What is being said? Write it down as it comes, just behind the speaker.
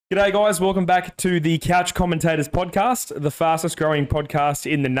G'day guys, welcome back to the Couch Commentators podcast, the fastest growing podcast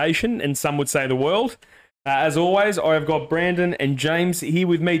in the nation and some would say the world. As always, I have got Brandon and James here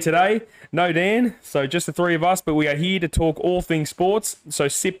with me today. No Dan, so just the three of us, but we are here to talk all things sports, so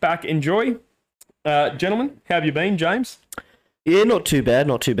sit back, enjoy. Gentlemen, how have you been, James? Yeah, not too bad,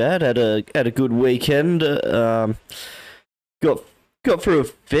 not too bad. Had a good weekend. Got through a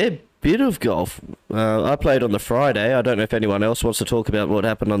fair bit of golf. I played on the Friday. I don't know if anyone else wants to talk about what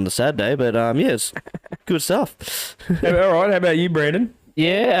happened on the Saturday, but yes, good stuff. All right, how about you, Brandon?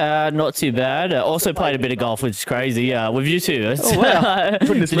 Yeah, not too bad. Also played a bit of golf, which is crazy. With you two. Oh, wow.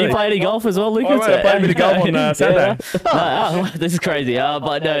 Did you play any golf as well, Lucas? I played a bit of golf on Saturday. This is crazy.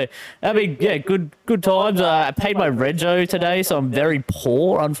 But no, I mean, yeah, good times. I paid my rego today, so I'm very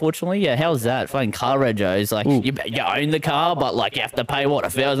poor, unfortunately. Yeah, how's that? Fucking car regos. Like, you own the car, but like you have to pay, what,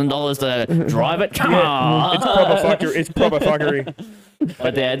 $1,000 to drive it? Come on. It's proper fuckery.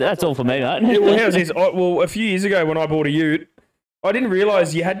 But yeah, that's all for me, mate. Yeah, well, how's this? Well, a few years ago when I bought a ute, I didn't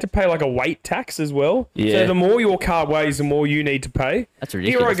realise you had to pay like a weight tax as well. Yeah. So the more your car weighs, the more you need to pay. That's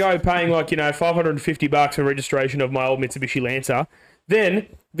ridiculous. Here I go paying like, $550 for registration of my old Mitsubishi Lancer. Then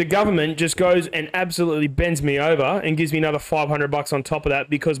the government just goes and absolutely bends me over and gives me another $500 on top of that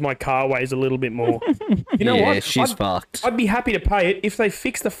because my car weighs a little bit more. You know what? She's fucked. I'd be happy to pay it if they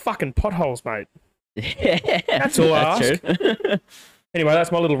fix the fucking potholes, mate. That's all I ask. Anyway,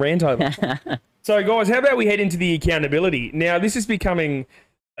 that's my little rant over. So, guys, how about we head into the accountability? Now, this is becoming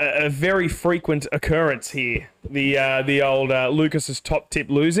a very frequent occurrence here. The old Lucas's top tip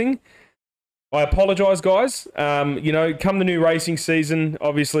losing. I apologise, guys. Come the new racing season,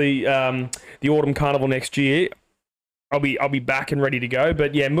 obviously the autumn carnival next year, I'll be back and ready to go.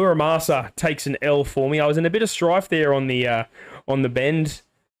 But yeah, Muramasa takes an L for me. I was in a bit of strife there on the bend,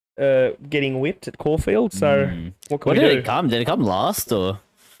 getting whipped at Caulfield. So what can we do? Did it come? Did it come last or?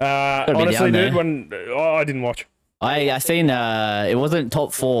 Honestly, dude, I didn't watch. I seen it wasn't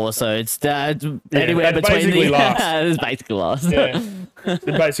top four, so it's anywhere between basically the last. It's basically last. Yeah, it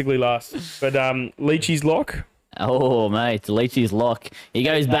basically last. But Leachy's lock. Oh mate, Leachy's lock. He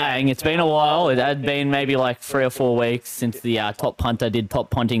goes bang. It's been a while. It had been maybe like 3 or 4 weeks since the top punter did top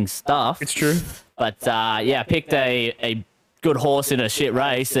punting stuff. It's true. But yeah, picked a good horse in a shit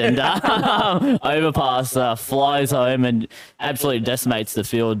race and overpass flies home and absolutely decimates the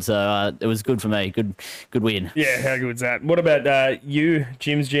field. So it was good for me. Good win. Yeah, how good is that? What about you,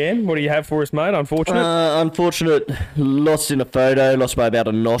 Jim's Jam? What do you have for us, mate? Unfortunate? Unfortunate. Lost in a photo. Lost by about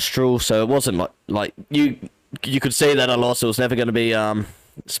a nostril. So it wasn't like you could see that I lost. It was never going to be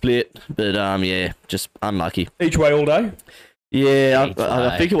split. But yeah, just unlucky. Each way all day? Yeah,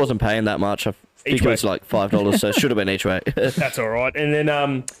 I think it wasn't paying that much. I think it was like $5, so it should have been each way. That's all right. And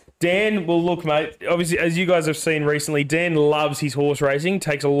then Dan, well, look, mate, obviously, as you guys have seen recently, Dan loves his horse racing,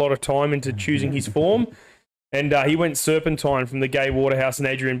 takes a lot of time into choosing his form. And he went Serpentine from the Gay Waterhouse and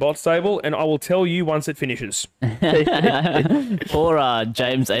Adrian Bott stable, and I will tell you once it finishes. Poor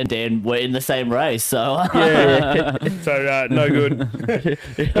James and Dan were in the same race, so... yeah. So, no good.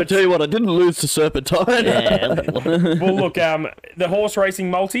 I tell you what, I didn't lose to Serpentine. Yeah. Well, look, the horse racing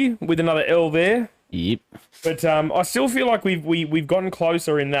multi with another L there. Yep. But I still feel like we've gotten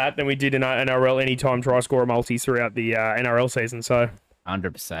closer in that than we did in NRL anytime try scorer multis throughout the NRL season, so...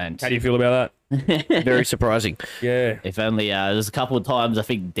 100%. How do you feel about that? Very surprising. Yeah. If only there's a couple of times I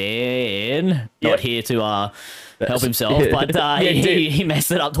think Dan not here to help himself, but he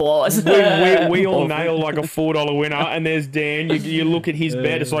messed it up twice. We all nail like a $4 winner, and there's Dan. You look at his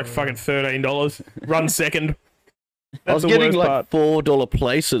bet, it's like fucking $13. Run second. I was getting like $4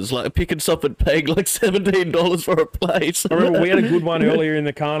 places, like picking stuff and paying like $17 for a place. I remember we had a good one earlier in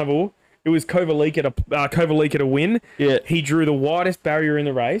the carnival. It was Kovalik at a win. Yeah. He drew the widest barrier in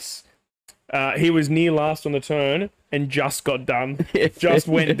the race. He was near last on the turn and just got done. Just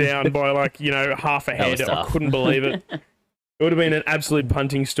went down by like, half a head. I couldn't believe it. It would have been an absolute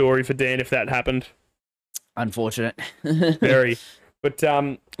punting story for Dan if that happened. Unfortunate. Very. But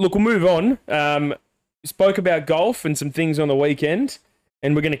look, we'll move on. Spoke about golf and some things on the weekend,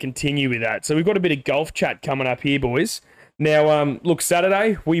 and we're going to continue with that. So we've got a bit of golf chat coming up here, boys. Now, look,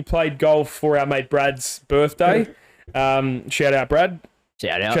 Saturday, we played golf for our mate Brad's birthday. Shout out, Brad.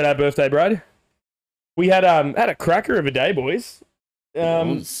 Shout out. Shout out, birthday, Brad. We had a cracker of a day, boys.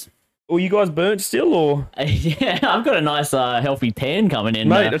 Were you guys burnt still, or? Yeah, I've got a nice, healthy tan coming in.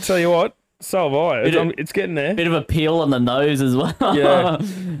 Mate, I tell you what, so have I. It's getting there. Bit of a peel on the nose as well. Yeah.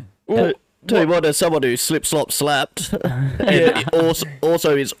 Well, tell you what, as someone who slip, slop, slapped, and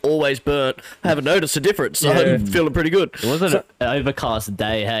also is always burnt, I haven't noticed a difference, so I'm feeling pretty good. It wasn't an overcast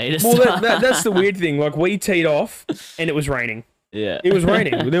day, hey? Well, that's the weird thing. Like, we teed off, and it was raining. Yeah. It was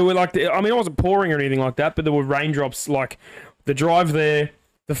raining. There were like, I mean, it wasn't pouring or anything like that, but there were raindrops. Like the drive there,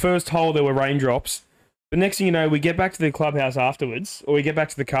 the first hole, there were raindrops. The next thing you know, we get back to the clubhouse afterwards, or we get back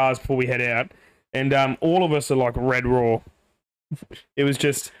to the cars before we head out, and all of us are like red raw. It was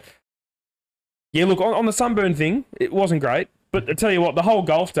just, yeah. Look, on the sunburn thing, it wasn't great, but I tell you what, the whole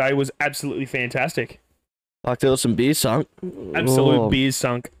golf day was absolutely fantastic. Like there was some beer sunk. Absolute beers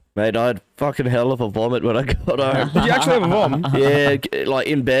sunk. Mate, I had fucking hell of a vomit when I got home. Did you actually have a vom? Yeah, like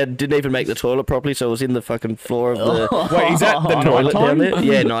in bed, didn't even make the toilet properly, so I was in the fucking floor of the Wait, is that the toilet down night there.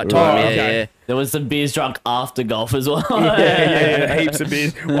 Yeah, night time. Oh, yeah, okay. yeah. There was some beers drunk after golf as well. Yeah, heaps of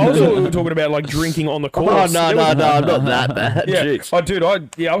beers. I was we were talking about like drinking on the Oh course. no, I'm not that bad. Yeah, Jeez. oh, dude,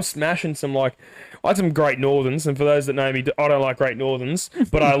 I was smashing some like. I had some Great Northerns, and for those that know me, I don't like Great Northerns,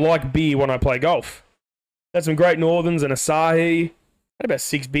 but I like beer when I play golf. Had some Great Northerns and Asahi. Had about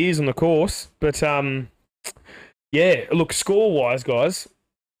 6 beers on the course, but yeah. Look, score-wise, guys.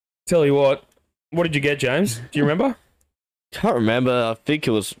 Tell you what did you get, James? Do you remember? Can't remember. I think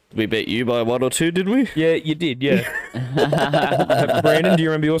it was we beat you by 1 or 2, did we? Yeah, you did. Yeah. Brandon, do you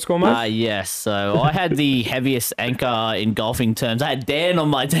remember your score, mate? Yes. So I had the heaviest anchor in golfing terms. I had Dan on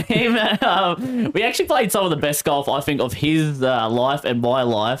my team. We actually played some of the best golf, I think, of his life and my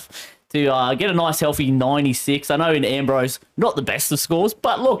life to get a nice, healthy 96. I know in Ambrose, not the best of scores,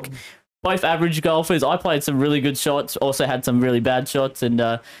 but look, both average golfers. I played some really good shots, also had some really bad shots, and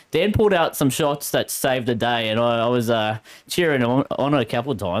Dan pulled out some shots that saved the day, and I was cheering on it a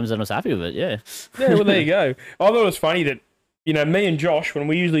couple of times, and I was happy with it, yeah. Yeah, well, there you go. I thought it was funny that, you know, me and Josh, when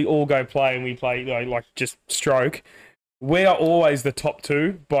we usually all go play and we play, like just stroke, we are always the top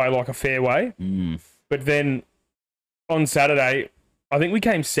 2 by, like, a fair way. But then on Saturday, I think we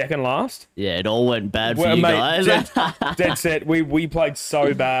came second last. Yeah, it all went bad for you guys. Dead set. We played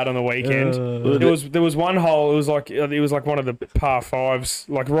so bad on the weekend. There was one hole. It was like one of the par 5s,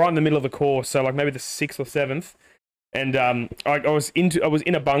 like right in the middle of the course. So like maybe the 6th or 7th. And I was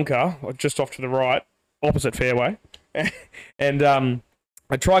in a bunker just off to the right, opposite fairway, and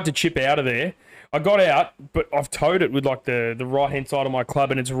I tried to chip out of there. I got out, but I've towed it with like the right hand side of my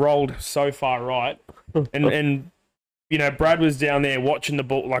club, and it's rolled so far right, and you know, Brad was down there watching the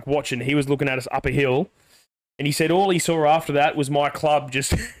ball, he was looking at us up a hill, and he said all he saw after that was my club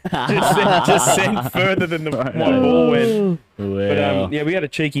just sent further than my ball went. But yeah, we had a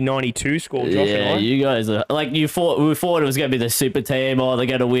cheeky 92 score, Josh and I. You guys are like we thought it was going to be the super team, they're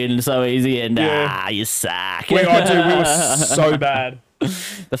going to win so easy, and you suck. We were so bad.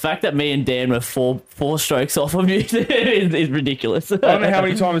 The fact that me and Dan were four strokes off of you is ridiculous. I don't know how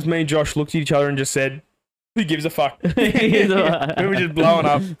many times me and Josh looked at each other and just said, who gives a fuck? We were just blowing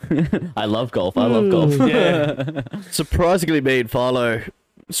up. I love golf. Yeah. Surprisingly, me and Philo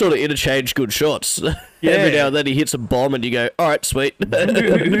sort of interchange good shots. Yeah. Every now and then he hits a bomb and you go, all right, sweet.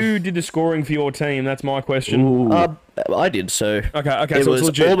 Who did the scoring for your team? That's my question. I did, so okay, it so was it's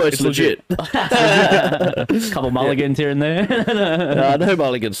legit. almost It's legit. Couple mulligans here and there. No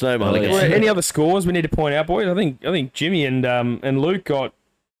mulligans. Well, any other scores we need to point out, boys? I think Jimmy and Luke got,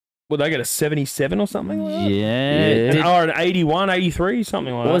 they got a 77 or something like that? Yeah. Or an 81, 83,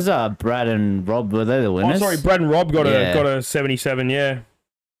 something like that. What was Brad and Rob, were they the winners? Oh, sorry, Brad and Rob got a 77, yeah.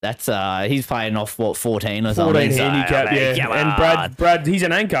 That's he's playing off 14 or 14 something. handicap, yeah. And Brad, he's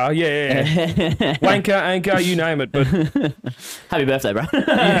an anchor, yeah. Wanker, anchor, you name it. But happy birthday, Brad.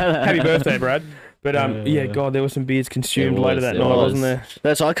 happy birthday, Brad. But yeah, God, there were some beers consumed later that night, wasn't there?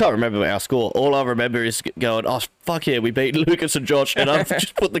 I can't remember our score. All I remember is going, oh fuck yeah, we beat Lucas and Josh, and I've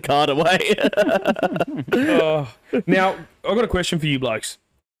just put the card away. Now I've got a question for you blokes.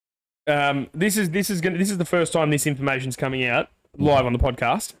 This is the first time this information's coming out live on the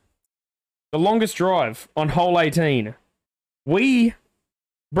podcast. The longest drive on hole 18.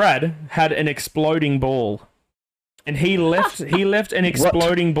 Brad had an exploding ball, and he left an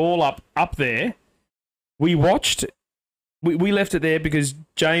exploding ball up there. We watched. We left it there because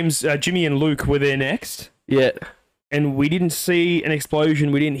Jimmy and Luke were there next. Yeah. And we didn't see an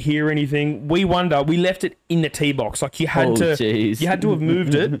explosion. We didn't hear anything. We left it in the tee box. Like you had to have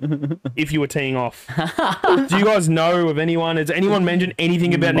moved it if you were teeing off. Do you guys know of anyone? Has anyone mentioned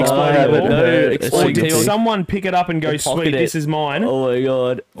anything about an exploding ball? Or did someone pick it up and go, sweet, this is mine? Oh my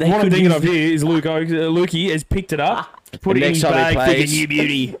God. What I'm thinking of here is Lukey has picked it up. Put it in his bag, thinking new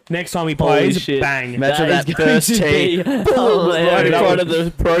beauty. Next time he plays, bang. Imagine that first tee. Right in front of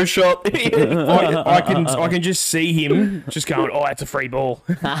the pro shop. I can just see him just going, oh, that's a free ball.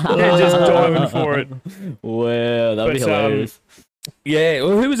 Just diving for it. Wow, that'd be hilarious. Yeah,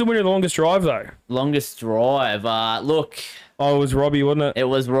 well, who was the winner of the longest drive, though? Longest drive? Look. Oh, it was Robbie, wasn't it? It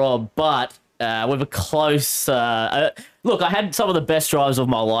was Rob, but with a close. Look, I had some of the best drives of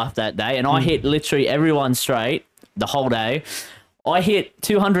my life that day, and I hit literally everyone straight the whole day. I hit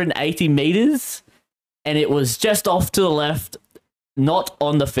 280 meters, and it was just off to the left, not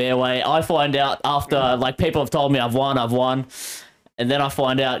on the fairway. I find out after, like, people have told me I've won. And then I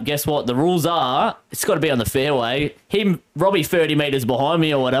find out, guess what? The rules are, it's got to be on the fairway. Robbie 30 meters behind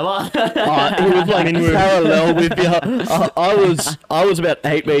me or whatever. He was like parallel with you. I was about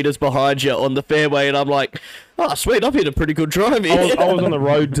 8 meters behind you on the fairway, and I'm like, oh, sweet, I've hit a pretty good drive here. I was on the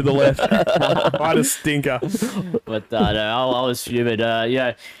road to the left. I had a stinker. But no, I was fuming.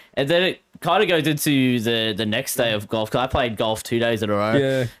 Yeah. And then it kind of goes into the next day of golf, because I played golf 2 days in a row.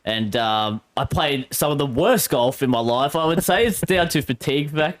 Yeah. And I played some of the worst golf in my life, I would say. It's down to fatigue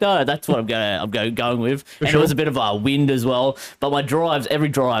factor. That's what I'm going with. And sure. it was a bit of a wind as well. But my drives, every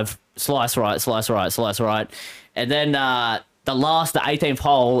drive, slice right. And then the 18th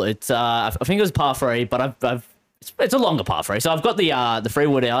hole, it's I think it was par 3, but it's a longer par 3. So I've got the free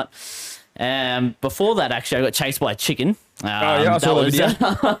wood out. Before that, actually, I got chased by a chicken. I saw the video.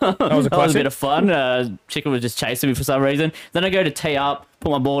 That was a classic. That was a bit of fun. Chicken was just chasing me for some reason. Then I go to tee up,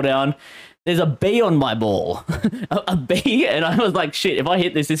 put my ball down. There's a bee on my ball. a bee, and I was like, shit, if I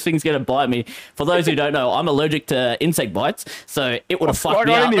hit this thing's going to bite me. For those who don't know, I'm allergic to insect bites, so it would have fucked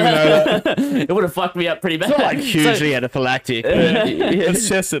me up. I didn't even know that. It would have fucked me up pretty bad. It's not like hugely anaphylactic. Let's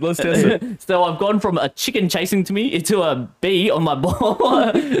test it. So I've gone from a chicken chasing to me into a bee on my ball.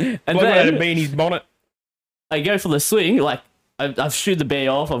 And Bloke had a bee in his bonnet. I go for the swing, like, I've shooed the bee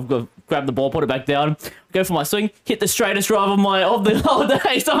off, I've got grab the ball, put it back down, go for my swing, hit the straightest drive of the whole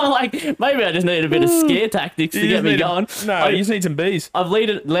day. So I'm like, maybe I just need a bit of scare tactics to get me going. You just need some bees. I've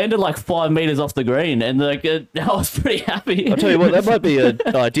landed like 5 meters off the green, and I was pretty happy. I'll tell you what, that might be an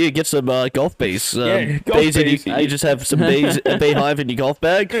idea. Get some golf bees. Golf bees. bees. You just have some bees, a beehive in your golf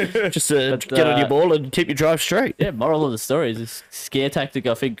bag. Just get on your ball and keep your drive straight. Yeah, moral of the story is this scare tactic,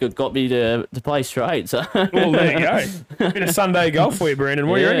 I think, got me to play straight. So. Well, there you go. Bit of Sunday golf for you, Brandon.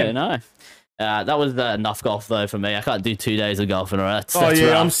 What do you reckon? No. That was enough golf, though, for me. I can't do 2 days of golf in a row. That's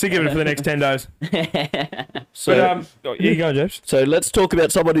rough. I'm sick of it for the next 10 days. So, you go, Jeff. So let's talk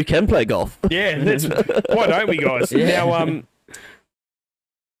about someone who can play golf. Yeah, why don't we, guys? Yeah. Now,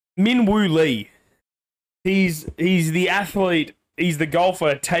 Min Woo Lee, he's the athlete, he's the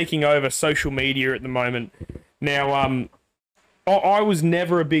golfer taking over social media at the moment. Now, I was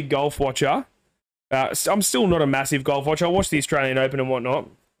never a big golf watcher. I'm still not a massive golf watcher. I watch the Australian Open and whatnot.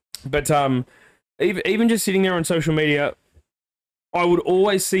 But even just sitting there on social media, I would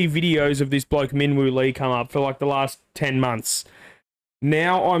always see videos of this bloke Min Woo Lee come up for like the last 10 months.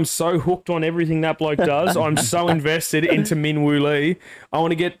 Now I'm so hooked on everything that bloke does. I'm so invested into Min Woo Lee. I want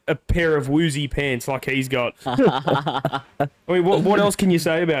to get a pair of woozy pants like he's got. I mean, what else can you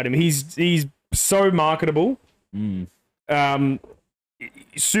say about him? He's so marketable.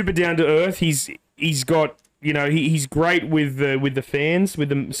 Super down to earth. He's got, you know, he's great with the fans, with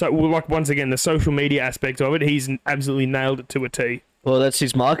them. So, like, once again, the social media aspect of it, he's absolutely nailed it to a T. Well, that's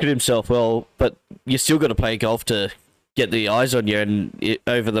his market himself well, but you still got to play golf to get the eyes on you, and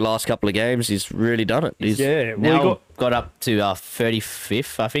over the last couple of games, he's really done it. He's now got up to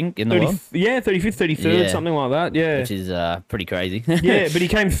 35th, I think, in the world. Yeah, 35th, 33rd, something like that. Yeah, which is pretty crazy. Yeah, but he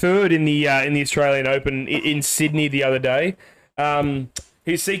came third in the Australian Open in Sydney the other day.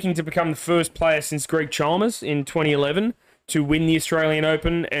 He's seeking to become the first player since Greg Chalmers in 2011 to win the Australian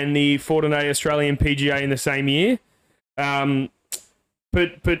Open and the Fortinet Australian PGA in the same year. But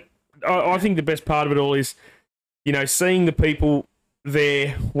I think the best part of it all is, you know, seeing the people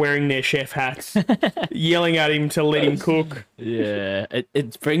there wearing their chef hats, yelling at him to let him cook. Yeah,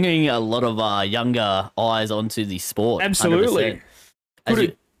 it's bringing a lot of younger eyes onto the sport. Absolutely.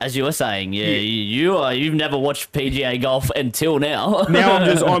 As you were saying, you've never watched PGA golf until now. Now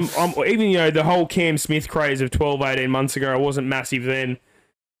I'm even, you know, the whole Cam Smith craze of 12, 18 months ago, I wasn't massive then.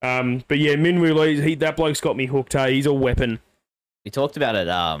 But yeah, Min Woo Lee, that bloke's got me hooked, hey. He's a weapon. We talked about it,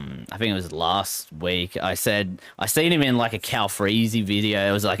 I think it was last week. I said, I seen him in like a Cal Freezy video.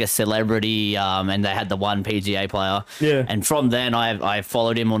 It was like a celebrity, and they had the one PGA player. Yeah. And from then, I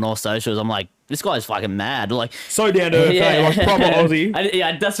followed him on all socials. I'm like, this guy's fucking mad. Like, so down to earth, like proper Aussie.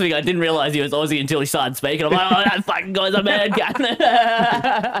 That's the thing. I didn't realize he was Aussie until he started speaking. I'm like, oh, that fucking guy's a mad guy.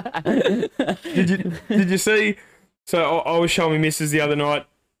 Did you see? So I was showing my missus the other night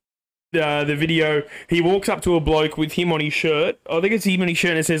the video. He walks up to a bloke with him on his shirt. I think it's him on his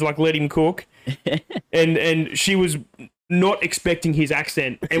shirt, and it says like "Let him cook," and she was not expecting his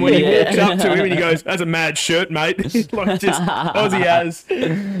accent. And when he walks up to him and he goes, "That's a mad shirt, mate." Like just Aussie as.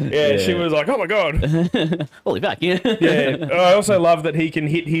 Yeah, she was like, "Oh my god." Holy fuck, yeah. Yeah. I also love that he can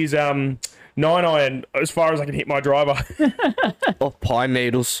hit his 9-iron as far as I can hit my driver. Off pine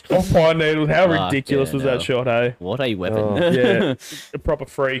needles. Off pine needles. How ridiculous yeah, was no. that shot, hey? What a weapon. Oh. Yeah, a proper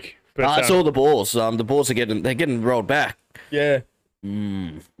freak. But, It's all the balls. The balls are getting rolled back. yeah.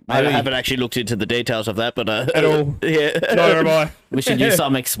 I haven't actually looked into the details of that, but At all. yeah. Neither have I. We should use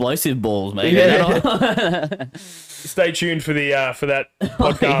some explosive balls, maybe. Yeah. Stay tuned for the for that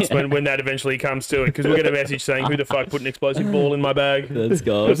podcast when that eventually comes to it, because we'll get a message saying, "Who the fuck put an explosive ball in my bag?" Let's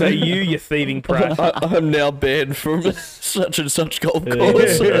go. Was that you thieving prat? I'm now banned from such and such golf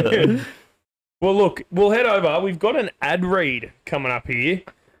course. Well, look, we'll head over. We've got an ad read coming up here.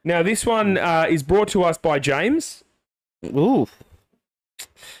 Now, this one is brought to us by James. Ooh.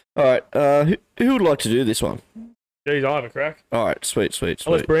 All right. Who would like to do this one? Jeez, I'll have a crack. All right. Sweet.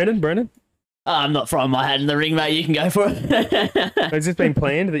 Oh, it's Brandon. I'm not throwing my hat in the ring, mate. You can go for it. Has this been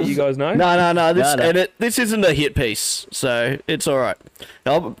planned that you guys know? No. No. This isn't a hit piece, so it's all right.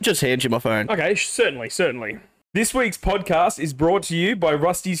 I'll just hand you my phone. Okay, certainly. This week's podcast is brought to you by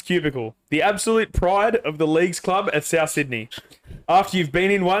Rusty's Cubicle, the absolute pride of the Leagues Club at South Sydney. After you've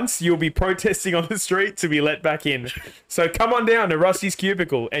been in once, you'll be protesting on the street to be let back in. So come on down to Rusty's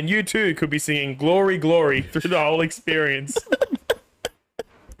Cubicle, and you too could be singing Glory, Glory through the whole experience.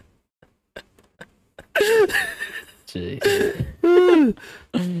 Jeez.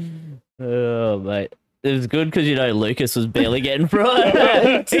 Oh, mate. It was good because, Lucas was barely getting through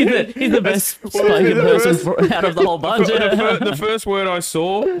it. he's the best spoken person out of the whole bunch. The first word I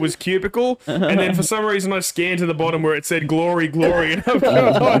saw was cubicle, and then for some reason I scanned to the bottom where it said glory, glory, and I've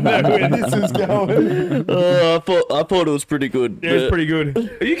got I know where this is going. I thought it was pretty good. Yeah, it's pretty good.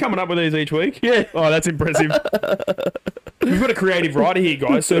 Are you coming up with these each week? Yeah. Oh, that's impressive. We've got a creative writer here,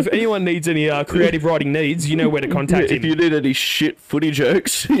 guys, so if anyone needs any creative writing needs, you know where to contact him. If you need any shit footy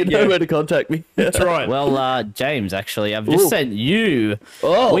jokes, you know where to contact me. That's right. Well, James, actually, I've just sent you.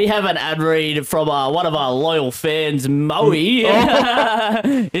 Oh. We have an ad read from one of our loyal fans, Moe. He's got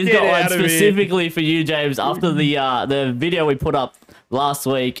one out of here. specifically for you, James. After the video we put up last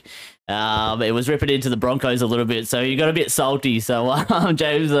week, it was ripping into the Broncos a little bit, so you got a bit salty. So,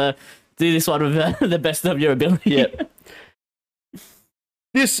 James, do this one with the best of your ability. Yep.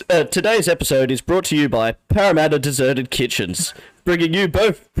 Today's episode is brought to you by Parramatta Deserted Kitchens, bringing you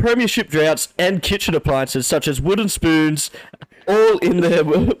both premiership droughts and kitchen appliances such as wooden spoons, all in their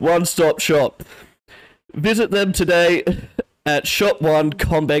one-stop shop. Visit them today at Shop 1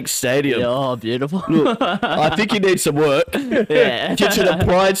 Combank Stadium. Oh, beautiful. Look, I think you need some work. Yeah. Kitchen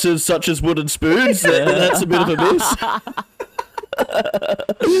appliances such as wooden spoons, that's a bit of a miss.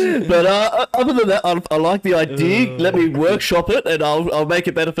 But other than that, I like the idea. Let me workshop it, and I'll make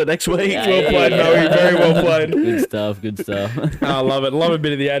it better for next week. Yeah, Well played, Moe. Very well played. Good stuff. I love it. Love a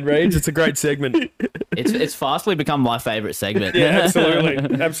bit of the ad reads. It's a great segment. It's fastly become my favourite segment. Yeah,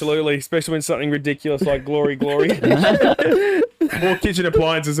 absolutely. Especially when something ridiculous like glory, glory. More kitchen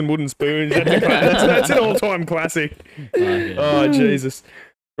appliances and wooden spoons. That's an all-time classic. Oh, Jesus.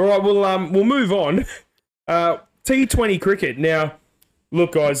 All right, we'll move on. T20 cricket. Now,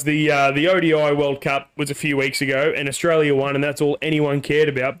 look, guys, the ODI World Cup was a few weeks ago, and Australia won, and that's all anyone cared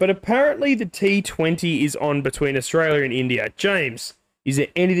about. But apparently the T20 is on between Australia and India. James, is there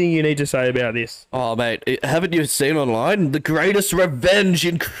anything you need to say about this? Oh, mate, haven't you seen online? The greatest revenge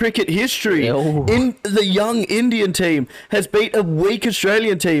in cricket history. Oh. In the young Indian team has beat a weak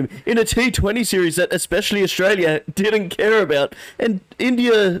Australian team in a T20 series that especially Australia didn't care about. And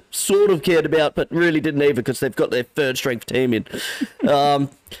India sort of cared about, but really didn't either because they've got their third-strength team in.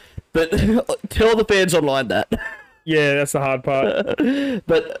 But tell the fans online that. Yeah, that's the hard part.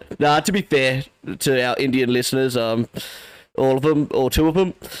 But, to be fair to our Indian listeners, all of them, or two of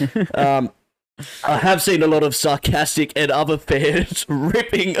them. I have seen a lot of sarcastic and other fans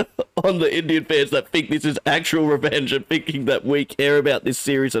ripping on the Indian fans that think this is actual revenge and thinking that we care about this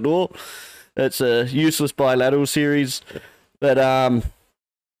series at all. It's a useless bilateral series. But,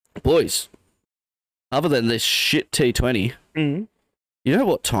 boys, other than this shit T20, you know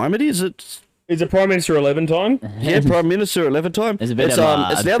what time it is? Is it Prime Minister 11 time? Yeah, Prime Minister 11 time. It's a bit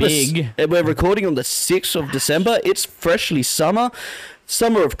of it's now big. We're recording on the 6th of December. It's freshly summer.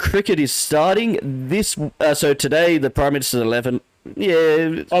 Summer of cricket is starting. So today, the Prime Minister's 11.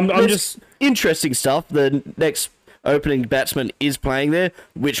 Yeah, I'm just interesting stuff. The next opening batsman is playing there.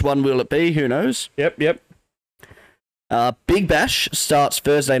 Which one will it be? Who knows? Yep. Big Bash starts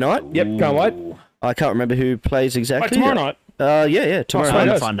Thursday night. Yep, can't wait. I can't remember who plays exactly. Tomorrow night. Yeah, tomorrow sweet night.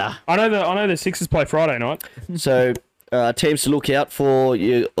 as. Thunder. I know the Sixers play Friday night. So, teams to look out for.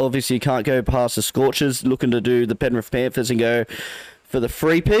 You obviously can't go past the Scorchers, looking to do the Penrith Panthers and go for the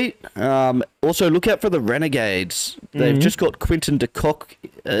free-peat. Also, look out for the Renegades. They've just got Quinton de Kock.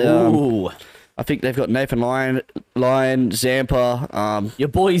 Ooh. I think they've got Nathan Lyon, Zampa. Your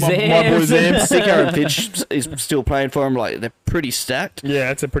boy Zam. My boy Zam. Sicko and Fitch is still playing for him. Like, they're pretty stacked. Yeah,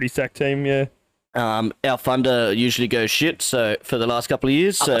 it's a pretty stacked team, yeah. Our Thunder usually goes shit, so for the last couple of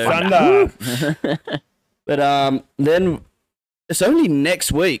years. So Thunder. But then it's only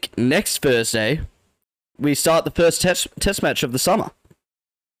next week, next Thursday, we start the first test match of the summer.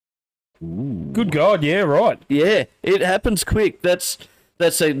 Good God, yeah, right. Yeah, it happens quick. That's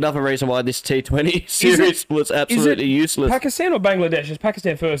another reason why this T20 series was absolutely useless. Pakistan or Bangladesh? It's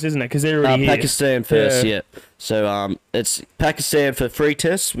Pakistan first, isn't it? Because they're already here. Pakistan first, yeah. So it's Pakistan for 3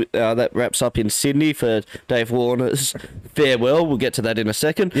 tests. That wraps up in Sydney for Dave Warner's farewell. We'll get to that in a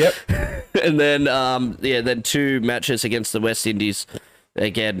second. Yep. And then then 2 matches against the West Indies.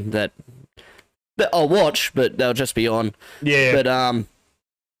 Again, that I'll watch, but they'll just be on. Yeah. But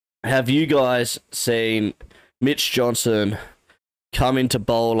have you guys seen Mitch Johnson come into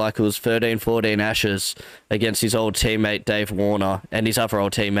bowl like it was 13-14 Ashes against his old teammate Dave Warner and his other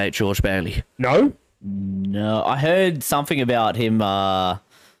old teammate George Bailey? No? No, I heard something about him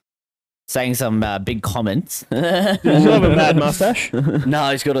saying some big comments. Does he have a mad mustache?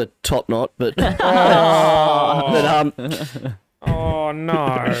 No, he's got a top knot, but... Oh, oh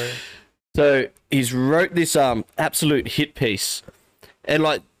no. So he's wrote this absolute hit piece, and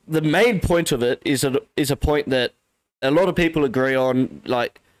like the main point of it is a point that a lot of people agree on,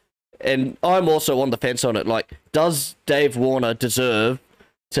 like, and I'm also on the fence on it. Like, does Dave Warner deserve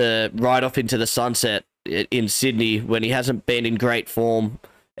to ride off into the sunset in Sydney when he hasn't been in great form?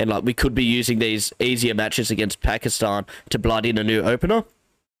 And like, we could be using these easier matches against Pakistan to blood in a new opener.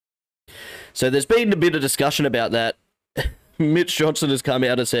 So there's been a bit of discussion about that. Mitch Johnson has come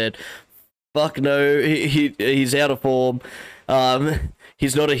out and said, "Fuck no, he's out of form.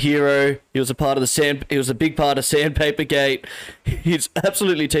 He's not a hero. He was a part of He was a big part of Sandpaper Gate." He's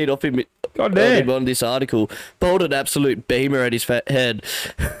absolutely teed off him. God damn. On this article, bowled an absolute beamer at his fat head.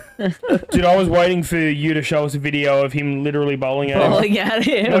 Dude, I was waiting for you to show us a video of him literally bowling at him. Bowling at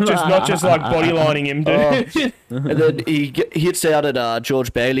him. Not just like bodylining him, dude. And then he hits out at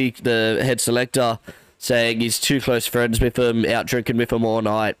George Bailey, the head selector, saying he's too close friends with him, out drinking with him all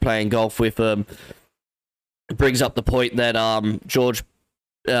night, playing golf with him. Brings up the point that George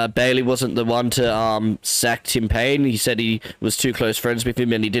Bailey wasn't the one to sack Tim Payne. He said he was too close friends with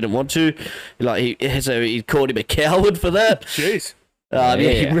him and he didn't want to. Like he called him a coward for that. Jeez. Yeah,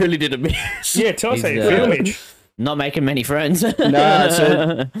 he really didn't miss. Yeah, tell us how you feel, Mitch. Not making many friends.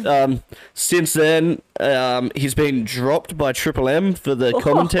 So since then, he's been dropped by Triple M for the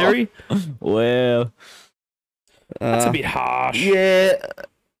commentary. Well, that's a bit harsh. Yeah.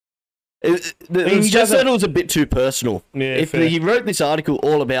 It was just that it was a bit too personal. Yeah, if he wrote this article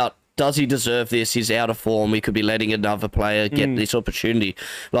all about, does he deserve this? He's out of form. We could be letting another player get this opportunity.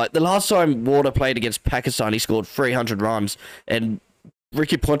 Like, the last time Warner played against Pakistan, he scored 300 runs, and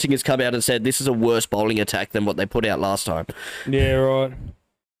Ricky Ponting has come out and said this is a worse bowling attack than what they put out last time. Yeah, right.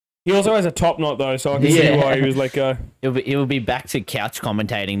 He also has a top knot, though, so I can see why he was let go. He'll be back to couch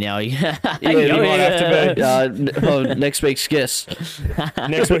commentating now. He might have to be. Next week's guest.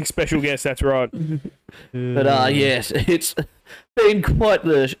 Next week's special guest, that's right. But yes, it's been quite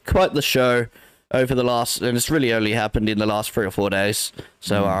the show over the last, and it's really only happened in the last 3 or 4 days.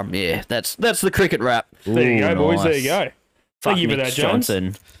 So yeah, that's the cricket wrap. There you go, boys. Nice. There you go. Thank you for that, Jones.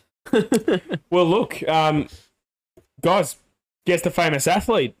 Johnson. Well, look, guys, guess the famous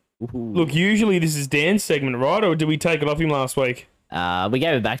athlete. Look, usually this is Dan's segment, right? Or did we take it off him last week? We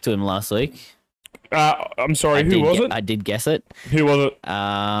gave it back to him last week. I'm sorry, who was it? I did guess it. Who was it?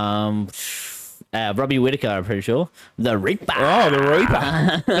 Robbie Whittaker, I'm pretty sure. The Reaper. Oh, the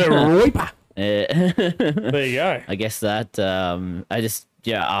Reaper. The Reaper. There you go. I guess that I just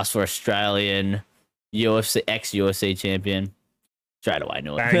asked for Australian UFC ex-UFC champion. Straight away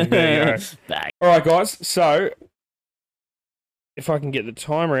knew it. Bang, there you go. Bang. All right, guys. So if I can get the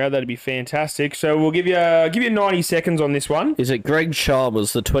timer out, that'd be fantastic. So we'll give you 90 seconds on this one. Is it Greg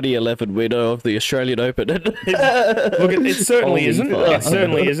Chalmers, the 2011 winner of the Australian Open? Look, it certainly isn't. It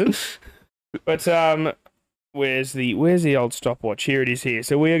certainly isn't. But where's the old stopwatch? Here it is. Here.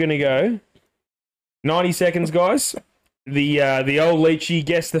 So we are going to go 90 seconds, guys. The old Leachy,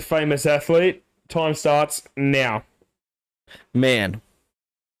 guess the famous athlete. Time starts now. Man.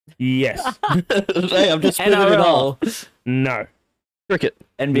 Yes. Hey, I'm just spinning it all. No. Cricket.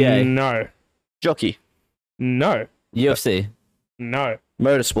 NBA. No. Jockey. No. UFC. No.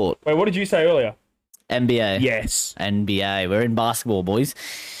 Motorsport. Wait, what did you say earlier? NBA. Yes. NBA. We're in basketball, boys.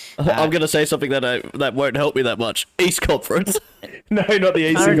 I'm going to say something that won't help me that much. East Conference. No, not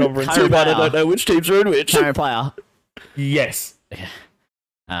the Eastern Conference. Too bad I don't know which teams are in which. Current player. Yes.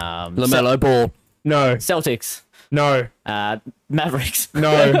 LaMelo Ball. No. Celtics. No. Mavericks.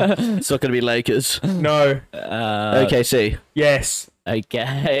 No. It's not going to be Lakers. No. OKC. Yes.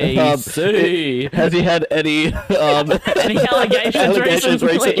 Okay. See. Has he had any Any allegations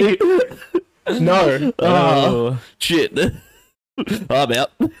recently? No. Oh, shit. I'm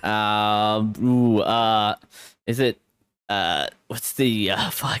out. Is it what's the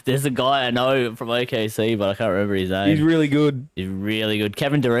fuck? There's a guy I know from OKC, but I can't remember his name. He's really good. He's really good.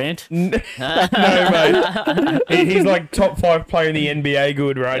 Kevin Durant. No, mate. He's like top 5 player in the NBA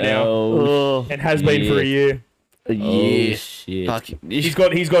good right now, and has been for a year. Oh shit. Fuck. He's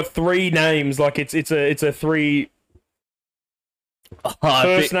got 3 names. Like it's a 3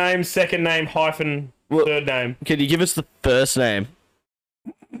 first name, second name, hyphen, third name. Can you give us the first name?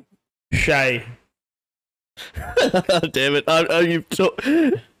 Shay. Damn it!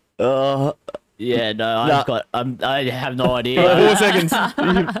 Yeah, no, I have no idea. 4 seconds.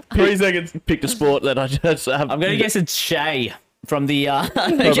 3 seconds. Picked a sport that I just have. I'm gonna guess it's Shay from the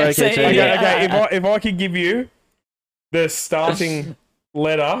OKC. Okay. If I could give you the starting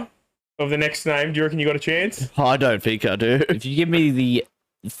letter of the next name, do you reckon you got a chance? I don't think I do. If you give me the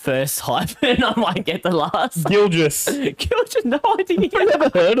first hyphen, I might get the last. Gilgis. Gilgis, no idea. I've never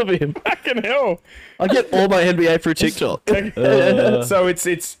heard of him. Fucking hell. I get all my NBA through TikTok. So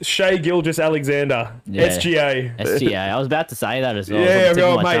it's Shay Gilgis Alexander. Yeah. SGA. SGA. I was about to say that as well. Yeah, Tip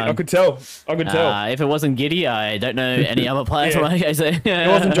of my mate. tongue. I could tell. If it wasn't Giddy, I don't know any other players from OKC. It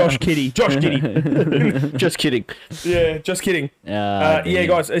wasn't Josh Kiddie. Josh Kiddie. Just kidding. Yeah, just kidding. Yeah,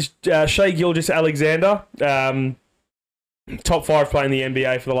 guys. It's Shay Gilgis Alexander. Top 5 player in the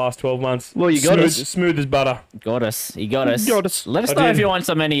NBA for the last 12 months. Well, you got us. Smooth as butter. Got us. He got us. Got us. Let us know if you want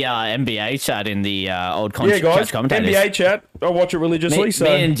some any NBA chat in the old Yeah, guys. commentators. NBA chat. I watch it religiously.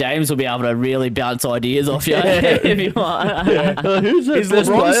 Me and James will be able to really bounce ideas off you if you want. Who's Is this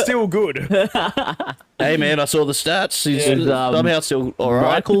LeBron player? still good? Hey, man, I saw the stats. He's somehow still all right.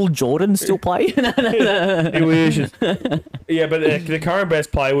 Michael Jordan still play? He wishes. Yeah, but the current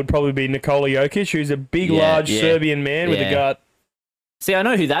best player would probably be Nikola Jokic, who's a big, large Serbian man with a gut. See, I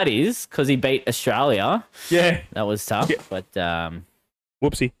know who that is because he beat Australia. Yeah. That was tough, but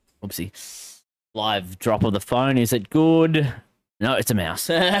Whoopsie. Live drop of the phone. Is it good? No, it's a mouse.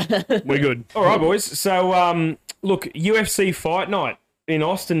 We're good. All right, boys. So, look, UFC Fight Night in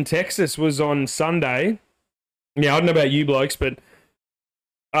Austin, Texas was on Sunday. Yeah, I don't know about you blokes, but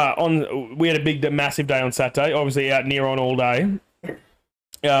we had a massive day on Saturday. Obviously, out near on all day.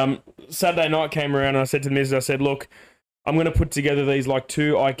 Saturday night came around, and I said to the missus, I said, look, I'm going to put together these like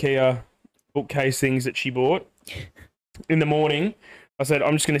 2 IKEA bookcase things that she bought in the morning. I said,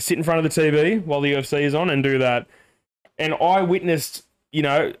 I'm just going to sit in front of the TV while the UFC is on and do that. And I witnessed,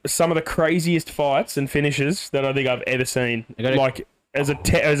 some of the craziest fights and finishes that I think I've ever seen. Like as an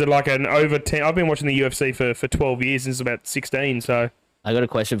over 10. I've been watching the UFC for 12 years since about 16. So I got a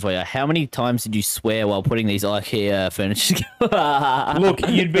question for you. How many times did you swear while putting these IKEA furniture together? Look,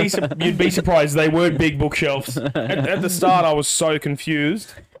 you'd be surprised. They were big bookshelves. At the start, I was so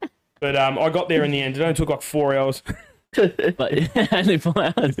confused, but I got there in the end. It only took like 4 hours. But only 4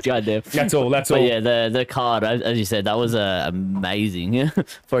 hours. Goddamn. That's all. That's all. But yeah, the card, as you said, that was amazing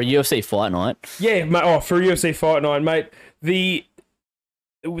for a UFC Fight Night. Yeah, mate. Oh, for a UFC Fight Night, mate. The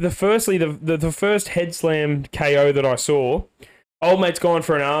first head slam KO that I saw. Old mate's gone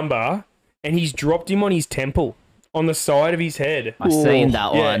for an armbar, and he's dropped him on his temple, on the side of his head. I seen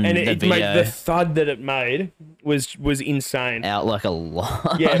that one. And the video. the thud that it made was insane. Out like a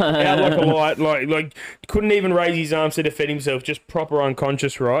light. Yeah, out like a light. Like couldn't even raise his arms to defend himself. Just proper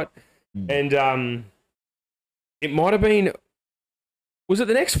unconscious, right? And it might have been. Was it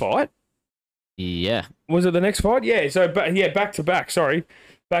the next fight? Yeah. Was it the next fight? Yeah. So back to back. Sorry,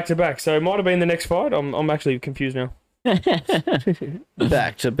 back to back. So it might have been the next fight. I'm actually confused now.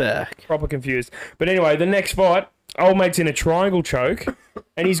 Back to back. Proper confused. But anyway, the next fight, old mate's in a triangle choke,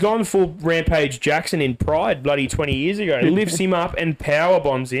 and he's gone full Rampage Jackson in Pride bloody 20 years ago. He lifts him up and power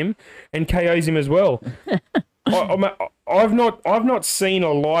bombs him and KOs him as well. I've not seen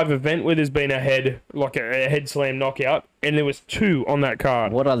a live event where there's been a head slam knockout, and there was 2 on that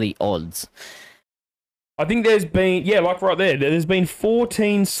card. What are the odds? I think there's been, like right there's been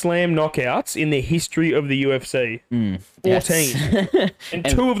 14 slam knockouts in the history of the UFC. 14. Yes. And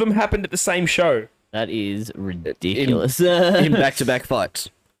 2 of them happened at the same show. That is ridiculous. In back-to-back fights.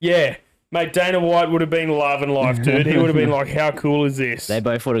 Yeah. Mate, Dana White would have been loving life, dude. He would have been like, how cool is this? They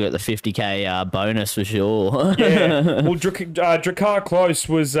both would have got the 50K bonus for sure. Yeah. Well, Drakkar Close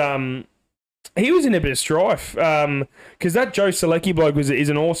was... he was in a bit of strife because that Joe Selecki bloke is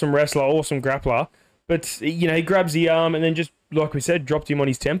an awesome wrestler, awesome grappler. But, you know, he grabs the arm and then just, like we said, dropped him on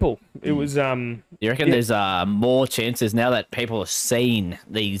his temple. It was... You reckon there's more chances now that people have seen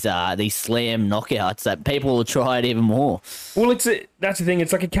these slam knockouts that people will try it even more? Well, that's the thing.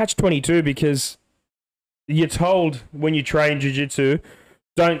 It's like a catch-22 because you're told when you train jiu-jitsu,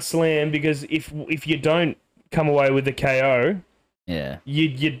 don't slam because if you don't come away with the KO, yeah,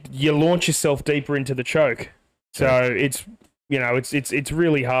 you launch yourself deeper into the choke. So it's it's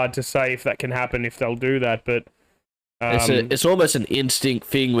really hard to say if that can happen if they'll do that, but. It's almost an instinct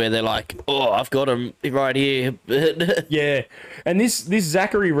thing where they're like, oh, I've got him right here. Yeah. And this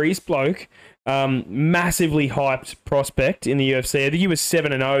Zachary Reese bloke, massively hyped prospect in the UFC. I think he was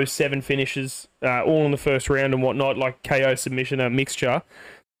 7-0, 7 finishes, all in the first round and whatnot, like KO submission, a mixture.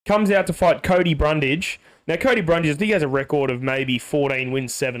 Comes out to fight Cody Brundage. Now, Cody Brundage, I think he has a record of maybe 14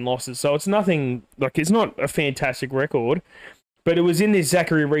 wins, 7 losses. So it's nothing, like, it's not a fantastic record. But it was in this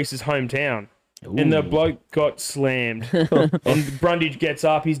Zachary Reese's hometown. Ooh. And the bloke got slammed. And Brundage gets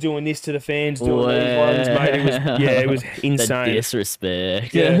up, he's doing this to the fans, doing these ones, mate. It was insane. The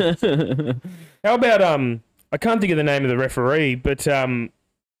disrespect. Yeah. How about I can't think of the name of the referee, but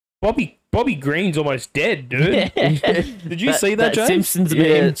Bobby Green's almost dead, dude. Did you see that, James? Simpsons meme.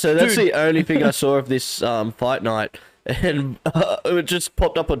 Yeah, so that's the only thing I saw of this fight night. And it just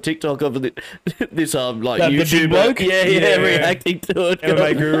popped up on TikTok of this like YouTube bloke, yeah, reacting to it.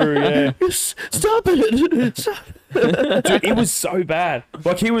 MMA guru, yeah. Stop it! Stop. Dude, it was so bad.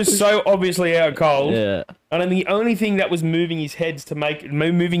 Like he was so obviously out cold. Yeah. And then the only thing that was moving his hands to make it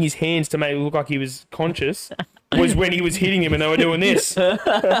look like he was conscious was when he was hitting him and they were doing this. It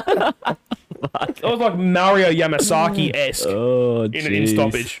was like Mario Yamasaki-esque in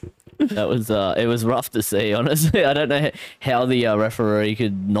stoppage. That was it was rough to see, honestly. I don't know how the referee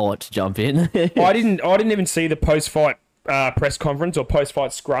could not jump in. I didn't even see the post-fight press conference or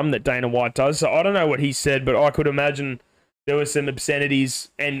post-fight scrum that Dana White does. So I don't know what he said, but I could imagine there were some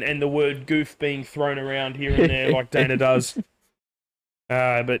obscenities and the word goof being thrown around here and there like Dana does.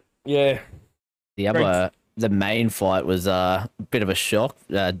 But yeah. The main fight was a bit of a shock.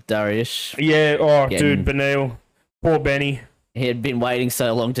 Dariush. Yeah, dude, Benil. Poor Benny. He had been waiting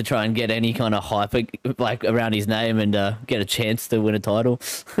so long to try and get any kind of hype like around his name and get a chance to win a title.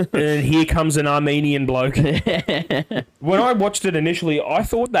 And here comes an Armenian bloke. When I watched it initially, I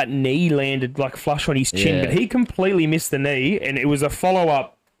thought that knee landed like flush on his chin, but he completely missed the knee, and it was a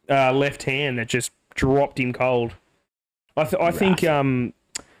follow-up left hand that just dropped him cold. I think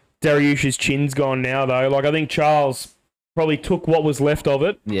Dariush's chin's gone now, though. Like I think Charles probably took what was left of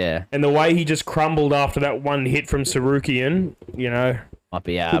it. Yeah. And the way he just crumbled after that one hit from Sarukian, might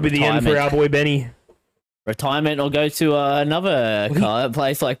be could be the end for our boy Benny. Retirement or go to another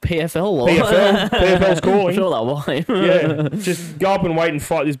place like PFL. Or PFL's calling. I'm sure they'll want him. Yeah. Just go up and wait and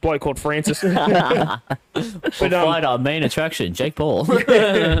fight this bloke called Francis. Fight our main attraction, Jake Paul.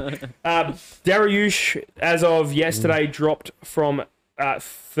 Dariush, as of yesterday, dropped from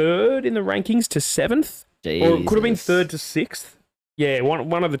 3rd in the rankings to 7th. Jesus. Or it could have been 3rd to 6th. Yeah,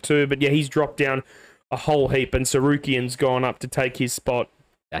 one of the two. But yeah, he's dropped down a whole heap, and Sarukian's gone up to take his spot.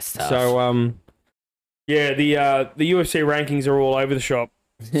 That's tough. So, yeah, the UFC rankings are all over the shop.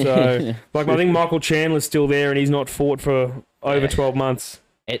 So, like, I think Michael Chandler's still there, and he's not fought for over 12 months.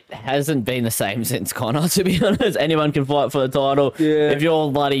 It hasn't been the same since Connor, to be honest. Anyone can fight for the title. Yeah. If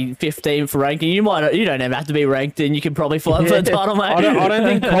you're bloody 15th ranking, you don't even have to be ranked in. You can probably fight for the title, mate. I don't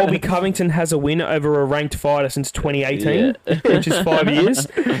think Colby Covington has a win over a ranked fighter since 2018, which is 5 years.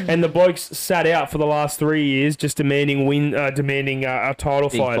 And the bloke's sat out for the last 3 years, just demanding a title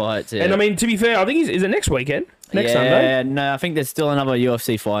fight. Fights, yeah. And I mean, to be fair, I think is it next weekend? Next Sunday? Yeah, no, I think there's still another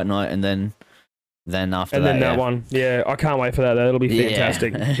UFC fight night, and then after that, then that one. Yeah, I can't wait for that. That'll be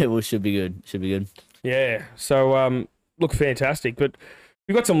fantastic. Yeah, it should be good. Should be good. Yeah. So, look, fantastic. But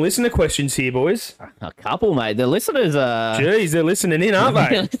we've got some listener questions here, boys. A couple, mate. The listeners are... Jeez, they're listening in, aren't they?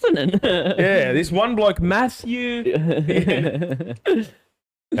 They're listening. Yeah, this one bloke, Matthew.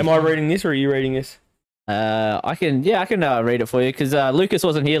 Am I reading this or are you reading this? I can read it for you because Lucas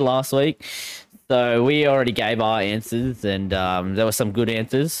wasn't here last week. So we already gave our answers, and there were some good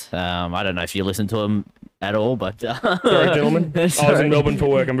answers. I don't know if you listened to them at all, but... Sorry, gentlemen. I was in Melbourne for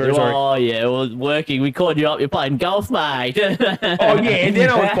work. I'm very sorry. Oh, yeah, it was working. We called you up. You're playing golf, mate. Oh, yeah, then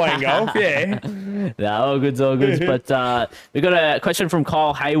I was playing golf, yeah. No, all good. But we got a question from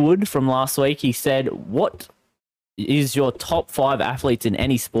Kyle Haywood from last week. He said, what is your top 5 athletes in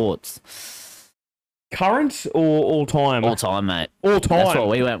any sports. Current or all time? All time, mate. All time. That's what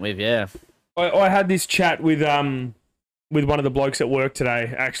we went with, yeah. I had this chat with one of the blokes at work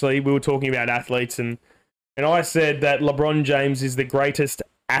today. Actually, we were talking about athletes, and I said that LeBron James is the greatest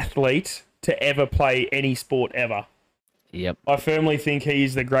athlete to ever play any sport ever. Yep. I firmly think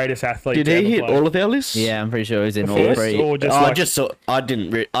he's the greatest athlete. Did to he ever hit play. all of our lists? Yeah, I'm pretty sure he's in The all first, 3. or just I like, just saw. I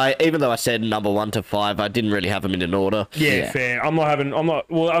didn't. Even though I said number 1 to 5, I didn't really have them in an order. yeah, fair. I'm not.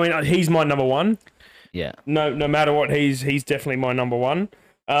 Well, I mean, he's my number 1. Yeah. No matter what, he's definitely my number 1.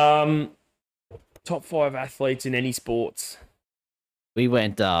 Top 5 athletes in any sports. We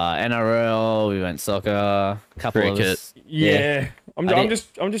went NRL, we went soccer, a couple of Cricket. us. Yeah. I'm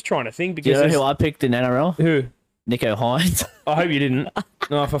just trying to think Do you because know who I picked in NRL? who? Nico Hines. I hope you didn't.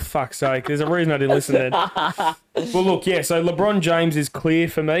 No, for fuck's sake. There's a reason I didn't listen then. Well, look, yeah, so LeBron James is clear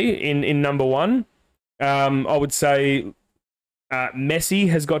for me in number 1. I would say Messi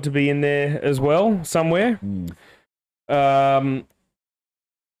has got to be in there as well, somewhere. Probably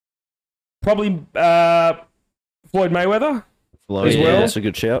Floyd Mayweather as well. That's a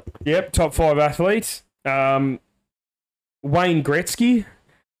good shout. Yep, top 5 athletes. Wayne Gretzky,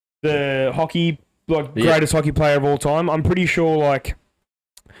 the hockey, greatest hockey player of all time. I'm pretty sure,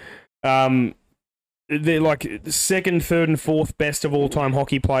 they're like the second, third, and fourth best of all time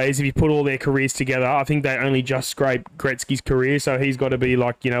hockey players. If you put all their careers together, I think they only just scrape Gretzky's career, so he's got to be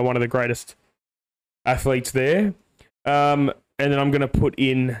one of the greatest athletes there. And then I'm going to put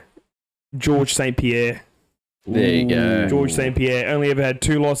in George St. Pierre. There you go. George St. Pierre only ever had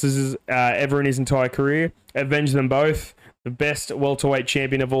 2 losses ever in his entire career. Avenged them both. The best welterweight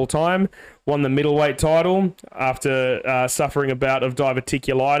champion of all time. Won the middleweight title after suffering a bout of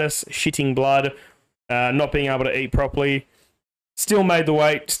diverticulitis, shitting blood, not being able to eat properly. Still made the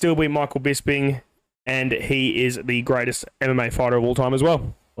weight. Still beat Michael Bisping. And he is the greatest MMA fighter of all time as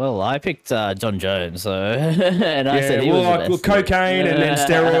well. Well, I picked John Jones, so and I said he was the best. Cocaine and then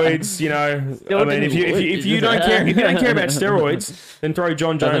steroids. I mean, if you don't care about steroids, then throw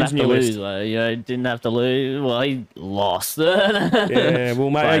John Jones in your list. Didn't have to lose. Well, he lost. Yeah, well,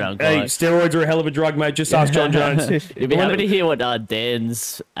 mate, hey, steroids are a hell of a drug, mate. Just ask John Jones. You'd be happy to hear what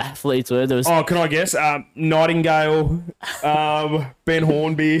Dan's athletes were. There was, can I guess? Nightingale, Ben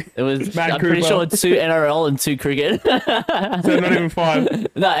Hornby. It was. Matt I'm Cooper. pretty sure 2 NRL and 2 cricket. So not even 5.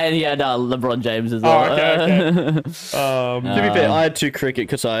 No, and he had LeBron James as well. Oh, okay. To be fair, I had 2 cricket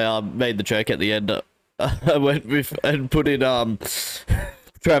because I made the joke at the end. I went with and put in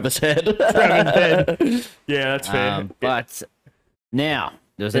Travis Head. Travis Head. Yeah, that's fair. But now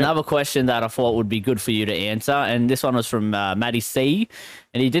there's another question that I thought would be good for you to answer, and this one was from Matty C,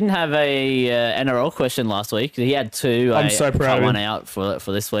 and he didn't have a NRL question last week. He had 2. I'm so proud of him. One out for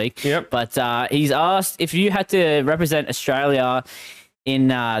this week. Yep. But he's asked if you had to represent Australia in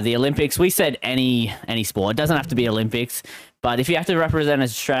the Olympics. We said any sport. It doesn't have to be Olympics, but if you have to represent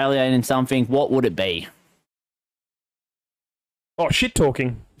Australia in something, what would it be? Oh, shit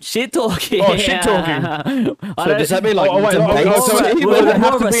talking. Shit talking. Oh, shit talking. So does that mean like so would it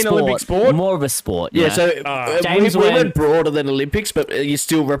have to be an Olympic sport? More of a sport. Yeah, so James we went broader than Olympics, but you're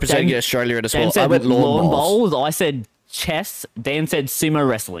still representing Australia in a sport. I went lawn bowls. I said chess. Dan said sumo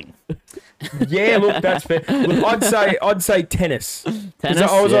wrestling. Yeah, look, that's fair. Look, I'd say tennis. Tennis.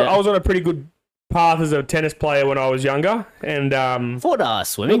 I was on a pretty good path as a tennis player when I was younger, and thought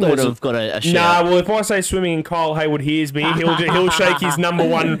swimming would have got a shout. Nah, well, if I say swimming and Kyle Hayward hears me, he'll shake his number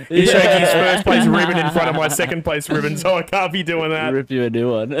 1, he'll shake his first place ribbon in front of my second place ribbon, so I can't be doing that. Rip you a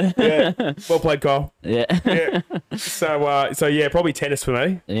new one. Yeah, well played, Kyle. Yeah. So yeah, probably tennis for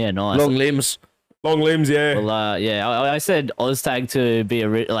me. Yeah, nice. Long limbs. Long limbs, yeah. Well, I said Oztag to be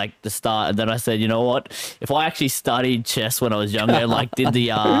the start, and then I said, you know what? If I actually studied chess when I was younger and did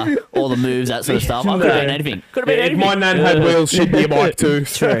the all the moves, that sort of stuff, I could have been anything. Could have been anything. If my nan had wheels, she'd be a bike too.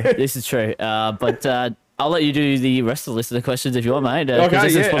 True. This is true. But I'll let you do the rest of the list of the questions if you want, mate. Okay,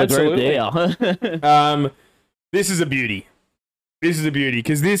 this is for the absolutely. group. Yeah. This is a beauty.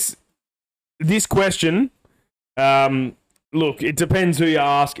 Because this question, look, it depends who you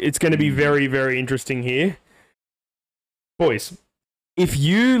ask. It's going to be very, very interesting here. Boys, if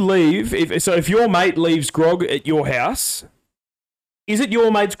you leave, if your mate leaves grog at your house, is it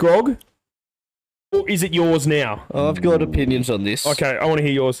your mate's grog? Or is it yours now? I've got opinions on this. Okay, I want to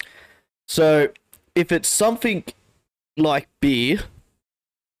hear yours. So, if it's something like beer,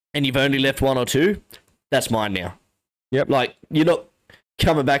 and you've only left 1 or 2, that's mine now. Yep. Like, you're not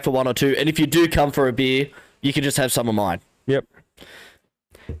coming back for 1 or 2, and if you do come for a beer, you can just have some of mine. Yep.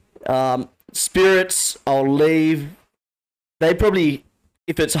 Spirits, I'll leave. They probably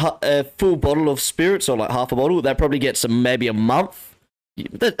if it's a full bottle of spirits or like half a bottle, that probably gets maybe a month.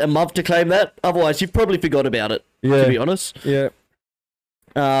 A month to claim that. Otherwise, you've probably forgot about it. Yeah. To be honest. Yeah.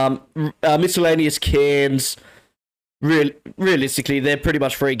 Miscellaneous cans. Realistically, they're pretty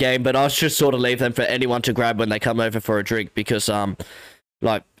much free game, but I should sort of leave them for anyone to grab when they come over for a drink because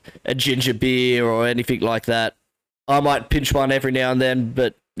like a ginger beer or anything like that, I might pinch one every now and then.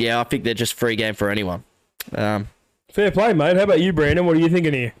 But yeah, I think they're just free game for anyone. Fair play, mate. How about you, Brandon? What are you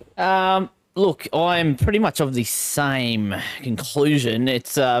thinking here? Look, I'm pretty much of the same conclusion.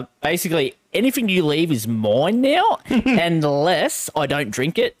 It's basically anything you leave is mine now, unless I don't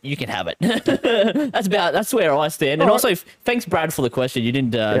drink it, you can have it. That's where I stand. And also, thanks, Brad, for the question. You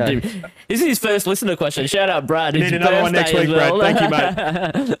didn't. This is his first listener question. Shout out, Brad. Need another one next week, Brad. Thank you,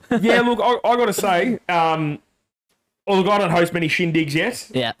 mate. Yeah, look, I got to say, look, I don't host many shindigs yet.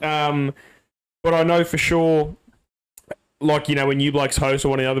 Yeah. But I know for sure, like, you know, when you blokes host or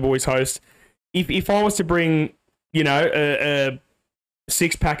one of the other boys host, if I was to bring, you know, a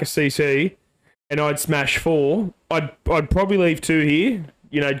 6-pack of CC and I'd smash 4, I'd probably leave 2 here,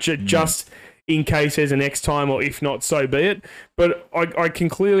 you know, just in case there's a next time, or if not, so be it. But I can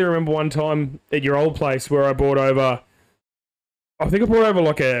clearly remember one time at your old place where I brought over, like 10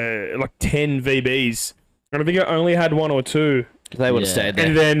 VBs, and I think I only had 1 or 2. They would have stayed there.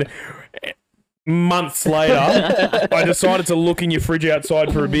 And then months later, I decided to look in your fridge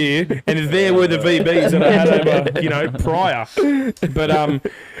outside for a beer, and there were the VBs that I had over, you know, prior. But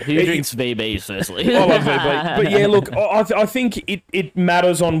who drinks VBs, firstly? I love VB. But yeah, look, I think it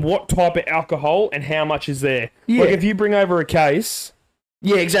matters on what type of alcohol and how much is there. Yeah. Like if you bring over a case,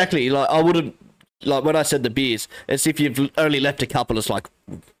 Yeah, exactly. Like I wouldn't, like when I said the beers, it's if you've only left a couple, it's like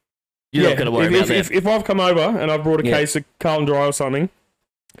you're not going to worry about that. If I've come over and I've brought a case of Carlton Dry or something,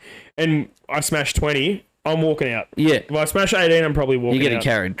 and I smash 20, I'm walking out. Yeah. If I smash 18, I'm probably walking out. You're getting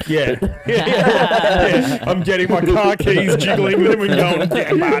carried. Yeah. Yeah. I'm getting my car keys, jiggling them and going,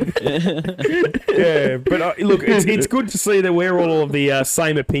 yeah, man. Yeah, but look, it's good to see that we're all of the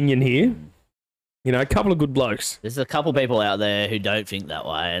same opinion here. You know, a couple of good blokes. There's a couple people out there who don't think that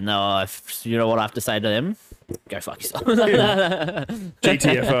way, and you know what I have to say to them? Go fuck yourself.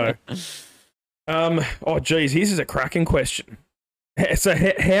 GTFO. Oh, geez, this is a cracking question. So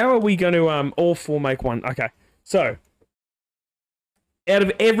how are we going to all 4 make one? Okay, so out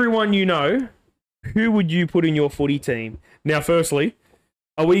of everyone you know, who would you put in your footy team? Now, firstly,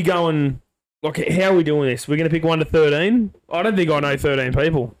 are we going, like, how are we doing this? We're going to pick 1 to 13? I don't think I know 13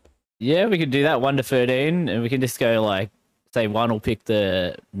 people. Yeah, we could do that 1 to 13, and we can just go like, say 1 will pick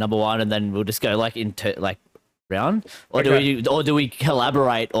the number 1, and then we'll just go like round, or do we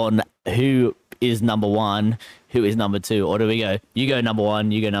collaborate on who is number 1, who is number 2, or do we go, you go number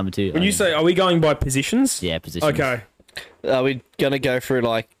 1, you go number 2? When you say, are we going by positions? Yeah, positions. Okay. Are we going to go through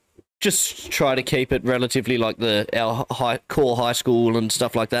like, just try to keep it relatively like our core high school and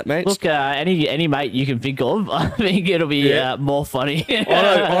stuff like that, mate? Look, any mate you can think of, I think it'll be more funny.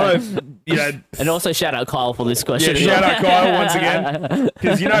 I you know, and also shout out Kyle for this question. Yeah, shout out Kyle once again,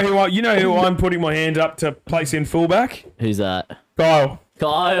 because you know who I'm putting my hand up to place in fullback. Who's that? Kyle.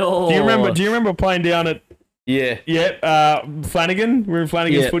 Kyle. Do you remember playing down at? Yeah. Flanagan. We're in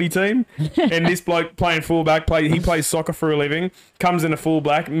Flanagan's footy team, and this bloke playing fullback. He plays soccer for a living. Comes in a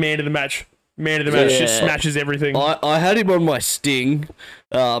fullback. Man of the match. Just smashes everything. I had him on my sting.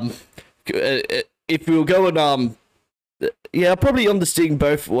 If we were going, probably on the sting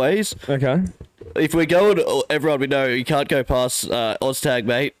both ways. Okay. If we're going, everyone we know, you can't go past Oztag,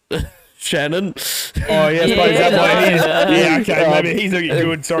 mate. Shannon. Oh, yeah, I suppose that way. Yeah, okay, maybe he's looking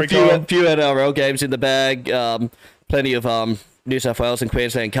good. Sorry, Kyle. Few NRL games in the bag. Plenty of New South Wales and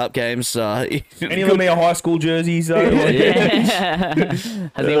Queensland Cup games. Any Lamia High School jerseys, though? Has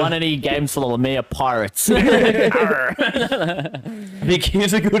he won any games for the Lamia Pirates? I think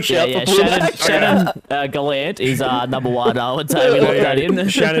he's a good shout for fullback. Shannon Gallant is number 1, I would say. We locked that in.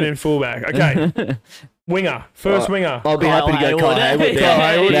 Shannon in fullback. Okay. Winger. First winger. I'll be happy to go Kyle Hayward.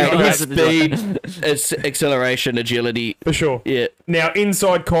 Kyle His speed, its acceleration, agility. For sure. Yeah. Now,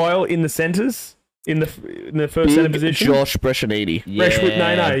 inside Kyle in the centres. In the first centre position. Josh Brescianini. Fresh with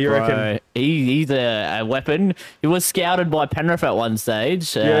Nano, you reckon? He's a weapon. He was scouted by Penrith at one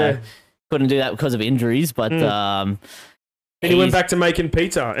stage. Couldn't do that because of injuries, but... And he went back to making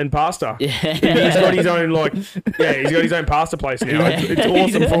pizza and pasta. Yeah. He's got his own he's got his own pasta place now. Yeah. It's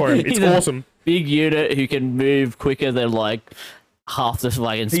awesome for him. It's awesome. Big unit who can move quicker than like half the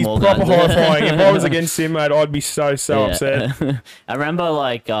fucking small guys. He's proper guns. horrifying. If I was against him, mate, I'd be so upset. I remember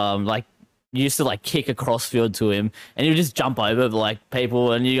like used to like kick a crossfield to him, and he would just jump over like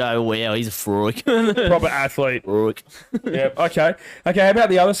people, and you go, "Wow, he's a fraud." Proper athlete. Rook. Yep. Okay. Okay. How about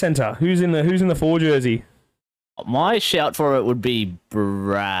the other centre? Who's in the 4 jersey? My shout for it would be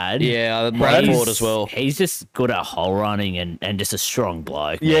Brad. Yeah, Brad He's- Ford as well. He's just good at hole running and just a strong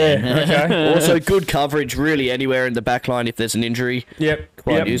bloke. Yeah. man. Okay. Also, good coverage really anywhere in the back line if there's an injury. Yep.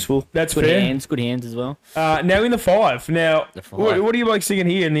 Quite Yep. useful. That's Good fair. hands as well. Now in the 5. Now, The 5. what do you like singing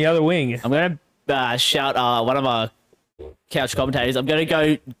here in the other wing? I'm gonna shout one of our couch commentators. I'm gonna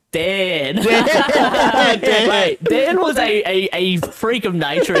go Dan. Mate, Dan was a freak of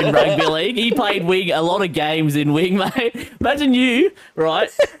nature in rugby league. He played wing a lot of games in wing, mate. Imagine you, right,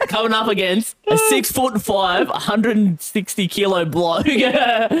 coming up against a 6'5", 160 kilo bloke.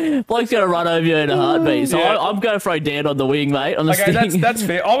 Bloke's gonna run over you in a heartbeat. So Yeah. I'm gonna throw Dan on the wing, mate. On the Okay, sting. that's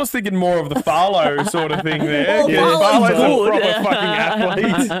fair. I was thinking more of the Farlow sort of thing there. Well, Farlow's Farlow's a good. proper fucking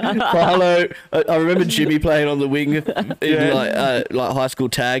athlete. Barlow, I remember Jimmy playing on the wing in like high school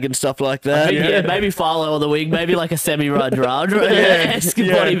tag and stuff like that. Yeah, maybe Farlow on the wing, maybe like a semi-run run. Esque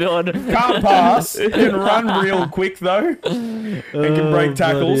yeah. bodybuilder. Can't pass. Can run real quick though, and can break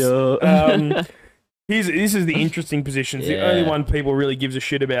tackles. This is the interesting position. It's the Yeah. only one people really gives a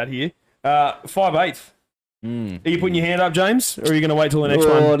shit about here. 5'8". Are you putting your hand up, James, or are you going to wait till the next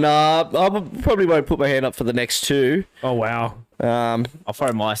Oh, one? nah, I probably won't put my hand up for the next 2. Oh wow. I'll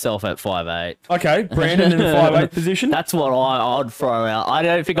throw myself at 5'8". Okay, Brandon in the 5'8" position. That's what I'd throw out. I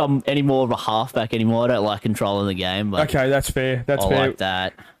don't think I'm any more of a halfback anymore. I don't like controlling the game, but Okay, that's fair. That's I fair. like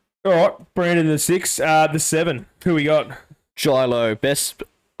that. All right, Brandon in the 6. The 7. Who we got? Gilo, best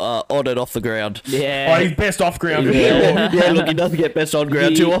on and off the ground. Oh, Yeah, he's best off ground for Yeah. sure. Yeah, look, he doesn't get best on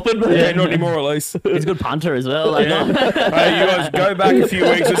ground too often. But Yeah, not anymore at least. he's a good punter as well. Like, Hey, you guys go back a few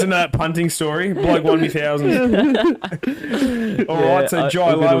weeks. Listen to that punting story. Bloke won me thousands. All right, so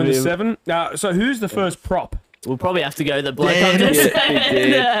Jai I'm Low in the with 7. So who's the first prop? we'll probably have to go the bloke. Yeah, I'm just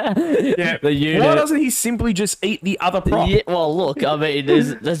yeah, saying. Yeah. The unit. Why doesn't he simply just eat the other prop? Yeah, well, look, I mean,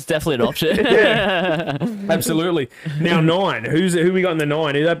 that's definitely an option. Absolutely. Now 9. Who we got in the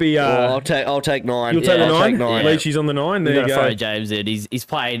 9? Would that be? I'll take 9. You'll take the I'll 9. take 9. Leachy's on the 9. There You you gotta go. throw James in. He's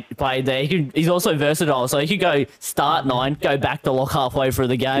played there. He's also versatile, so he could go start 9, go back to lock halfway through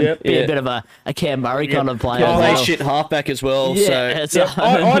the game, Yep. be Yeah. a bit of a Cam Murray kind of player. Can as play well. shit halfback as well. Yeah, So so-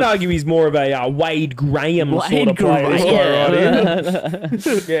 I'd argue he's more of a Wade Graham sort Wade of player. Graham.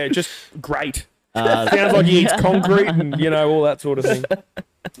 Right yeah, just great. Sounds like he eats concrete and, all that sort of thing.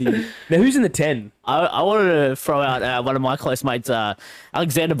 Now, who's in the 10? I wanted to throw out one of my close mates,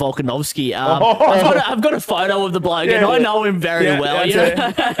 Alexander Volkanovski. I've got a photo of the bloke, and I know him very Yeah, well.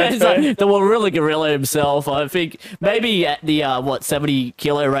 that's He's like the Warilla Gorilla himself. I think maybe at the 70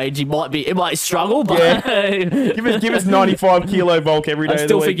 kilo range, it might struggle, but Give us 95 kilo Volk every day I of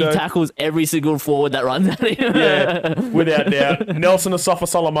still the think week, he though. tackles every single forward that runs at him. Yeah, without doubt. Nelson Asafa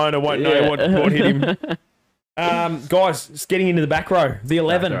Solomona won't know what hit him. Guys, just getting into the back row. The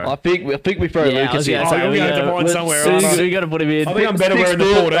 11. Back row. I think we throw Yeah, I Lucas was in. gonna say, you're we gonna have to gotta- find somewhere, we- aren't I? we got to put him in. I think I'm better wearing the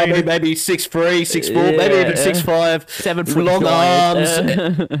 6'4", 14. I mean, maybe 6'3", 6'4", maybe even Yeah. 6'5". 7 foot long giant.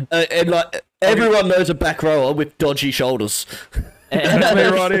 arms, and like everyone knows a back rower with dodgy shoulders. That's me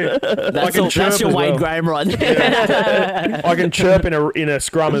right here. That's can chirp your as Wade well. Graham right there. I can chirp in a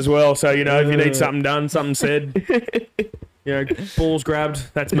scrum as well. So, if you need something done, something said, balls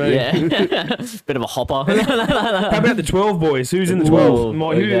grabbed, that's me. Yeah. Bit of a hopper. How about the 12 boys? Who's in the 12?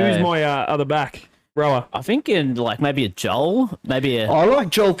 Whoa, Who's okay. my other back rower? I think in like maybe a Joel, maybe a I like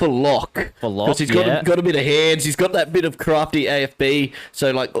Joel for lock. For lock, because he's got yeah. got a bit of hands. He's got that bit of crafty AFB.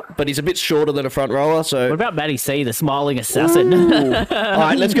 So but he's a bit shorter than a front rower. What So about Matty C, the smiling assassin? all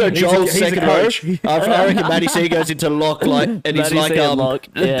right, let's go Joel he's a second row. coach. I reckon Matty C goes into lock and he's Matty like C and lock,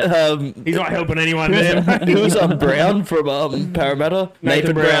 yeah. He's not helping anyone there. Who's Brown from Parramatta?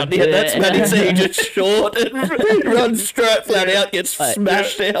 Nathan Brown. Yeah, that's Yeah. Matty C, just short and runs straight flat out, gets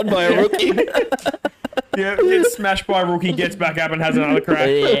smashed down by a rookie. Yeah, gets smashed by a rookie, gets back up and has another crack.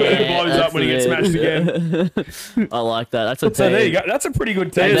 Yeah, blows up when he gets that's smashed it. again. I like that. That's a team. So there you go. That's a pretty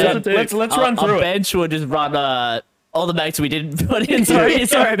good team. And then Let's run through our it. bench would just run all the mates we didn't put in. Sorry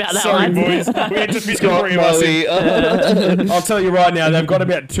about that Sorry, one. boys. We had just missed Scott three of us in. Moe, I'll tell you right now, they've got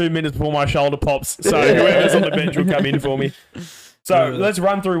about 2 minutes before my shoulder pops. So whoever's on the bench will come in for me. So let's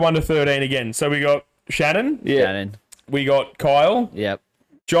run through 1 to 13 again. So we got Shannon. yeah. Shannon. We got Kyle. Yep.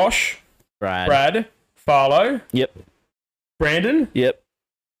 Josh. Brad. Brad. Farlow. Yep. Brandon. Yep.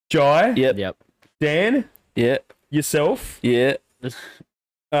 Jai. Yep. Yep. Dan. Yep. Yourself. Yeah. Who's-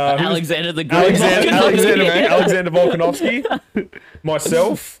 Alexander the Great. Alexander Volkanovski.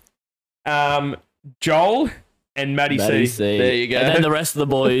 Myself. Joel. and Matty Matty C. C. There you go. And then the rest of the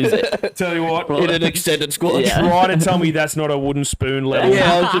boys. Tell you what, In an extended squad. Yeah. try to tell me that's not a wooden spoon level.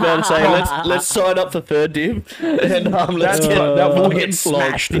 Yeah, I was about to say, let's sign up for third div, and let's That's get that will fucking get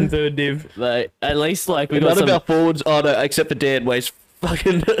smashed flogged. in third div. Like, at least like we got None some, of our forwards, oh no, except for Dan, weighs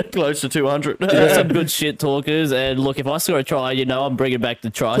fucking close to 200. we got some good shit talkers. And look, if I score a try, I'm bringing back the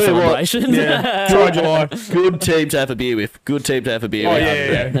try Tell you what, celebration. Yeah, try July. Good team to have a beer with. Good team to have a beer Oh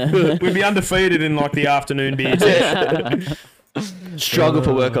with. yeah. We'd be undefeated in like the afternoon beer session. Struggle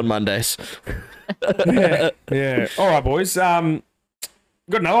for work on Mondays. Yeah. All right, boys. Got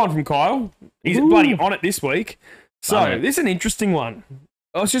another one from Kyle. He's bloody on it this week. So this is an interesting one.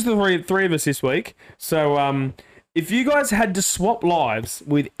 Oh, it's just the three of us this week. So if you guys had to swap lives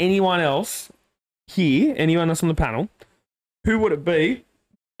with anyone else here, anyone else on the panel, who would it be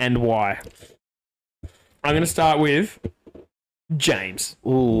and why? I'm going to start with James.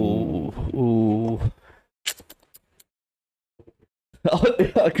 Ooh.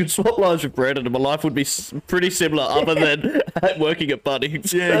 I could swap lives with Brandon and my life would be pretty similar other than working at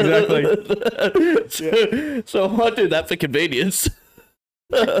Bunnings. Yeah, exactly. So I might do that for convenience.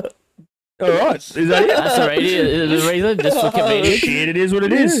 All right. Is that it? That's the reason, just for convenience. Shit, it is what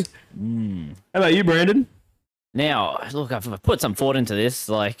it is. Mm. How about you, Brandon? Now, look, I've put some thought into this.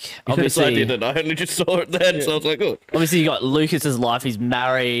 Like, Obviously, I obviously, didn't. I only just saw it then, so I was like, oh. obviously, you got Lucas's life. He's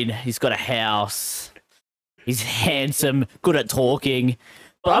married. He's got a house. He's handsome, good at talking.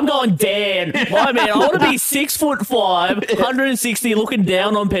 But I'm going Dan. My man, I want to be 6'5", 160, looking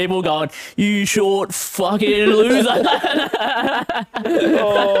down on people, going, "You short fucking loser."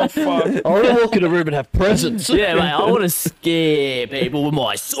 Oh, fuck. I want to walk in a room and have presents. Yeah, mate, I want to scare people with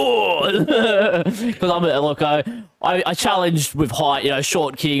my sword. Because I challenged with height,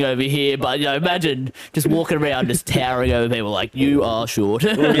 short king over here, but imagine just walking around just towering over people like, "You are short."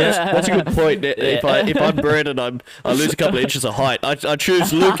 Yes, that's a good point. If I'm Brandon, I lose a couple of inches of height. I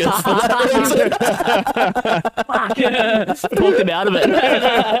choose Lucas for that reason. Talked him out of it.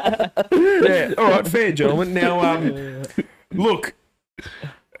 Yeah. All right, fair, gentlemen. Now, look,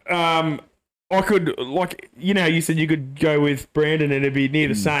 I could, how you said you could go with Brandon and it'd be near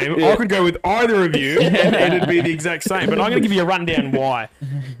the same. Yeah. I could go with either of you and it'd be the exact same. But I'm going to give you a rundown why.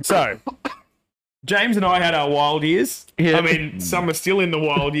 So, James and I had our wild years. Yeah. I mean, some are still in the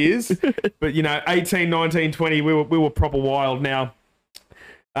wild years. But, 18, 19, 20, we were proper wild now.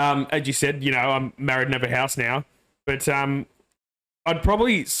 As you said, I'm married and have a house now. But I'd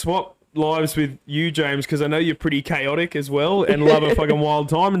probably swap lives with you, James, because I know you're pretty chaotic as well and love a fucking wild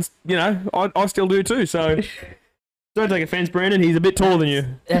time. And, I still do too. So don't take offense, Brandon. He's a bit taller than you.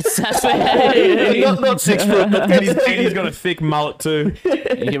 That's Not 6 foot. And he's got a thick mullet too.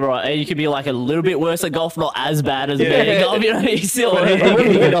 You're right. You could be like a little bit worse at golf, not as bad as a man at golf. He's still. But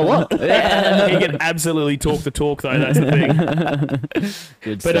You know what? he can absolutely talk the talk, though. That's the thing.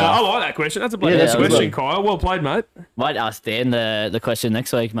 Good But stuff. I like that question. That's a bloody Yeah, good that was question, good. Kyle. Well played, mate. Might ask Dan the question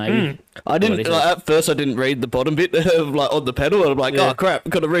next week, maybe. I didn't. What is it? At first, I didn't read the bottom bit on the pedal, and I'm like, oh crap,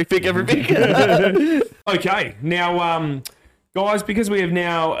 got to rethink everything. Okay, now, guys, because we have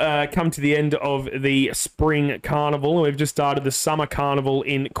now come to the end of the spring carnival, and we've just started the summer carnival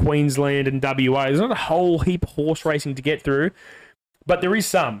in Queensland and WA. There's not a whole heap of horse racing to get through, but there is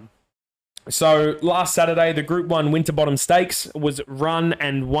some. So last Saturday, the Group 1 Winterbottom Stakes was run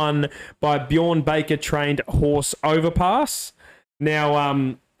and won by Bjorn Baker trained horse Overpass.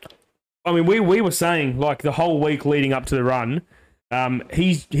 Now, we were saying like the whole week leading up to the run,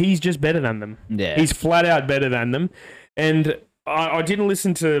 he's just better than them. Yeah. He's flat out better than them. And I didn't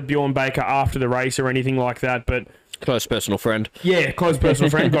listen to Bjorn Baker after the race or anything like that, but Close personal friend. yeah, close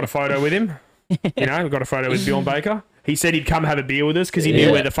personal friend. Got a photo with him. Got a photo with Bjorn Baker. He said he'd come have a beer with us because he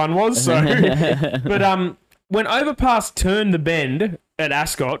knew where the fun was. So, but when Overpass turned the bend at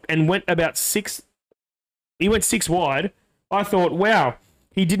Ascot and went about he went 6 wide. I thought, wow,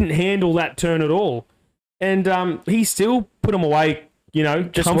 he didn't handle that turn at all, and he still put him away. Just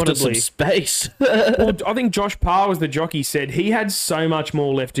wanted some comfortably. space. Well, I think Josh Parr was the jockey. Said he had so much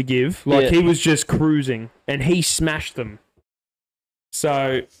more left to give. Like he was just cruising, and he smashed them.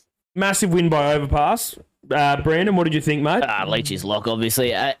 So massive win by Overpass. Brandon, what did you think, mate? Leachy's lock,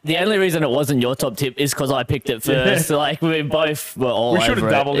 obviously. The only reason it wasn't your top tip is because I picked it first. Like, we both were all over it. We should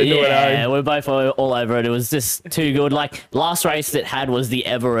have doubled into it, Yeah, we're both all over it. It was just too good. Like, last race it had was the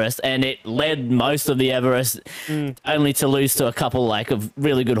Everest, and it led most of the Everest, only to lose to a couple, of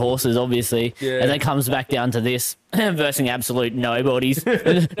really good horses, obviously. Yeah. And then comes back down to this, versing absolute nobodies.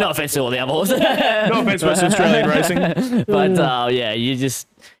 No offense to all the other horses. No offense to Australian racing. But, you just...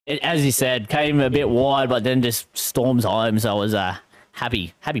 It, as you said, came a bit wide, but then just storms home. So it was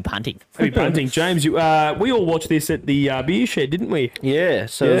happy punting. Happy punting. James, we all watched this at the beer shed, didn't we? Yeah,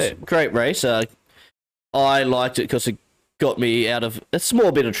 so it was a great race. I liked it because it got me out of a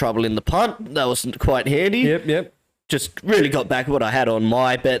small bit of trouble in the punt. That wasn't quite handy. Yep. Just really got back what I had on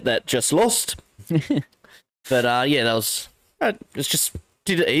my bet that just lost. But that was... It's just...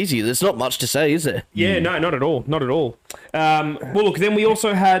 Did it easy. There's not much to say, is there? Yeah, no, not at all. Not at all. Well, look, then we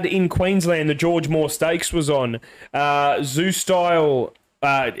also had in Queensland, the George Moore Stakes was on. Zoo Style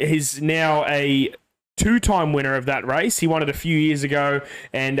is now a two-time winner of that race. He won it a few years ago,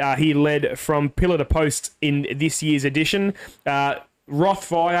 and he led from pillar to post in this year's edition.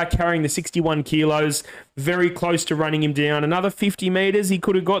 Rothfire carrying the 61 kilos, very close to running him down. Another 50 metres he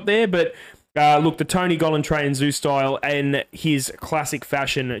could have got there, but... look, the Tony Gollan and Zoo Style in his classic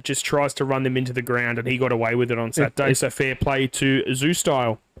fashion just tries to run them into the ground, and he got away with it on Saturday, so fair play to Zoo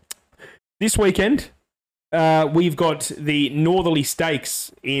Style. This weekend, we've got the Northerly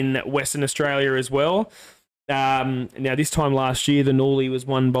Stakes in Western Australia as well. Now, this time last year, the Northerly was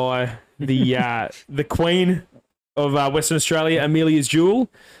won by the Queen of Western Australia, Amelia's Jewel.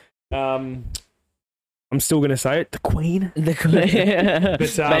 I'm still going to say it. The Queen. The Queen.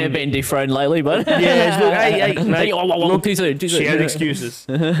 But, may have been dethroned lately, but... Yeah, look, hey, mate, look, too soon. She had excuses.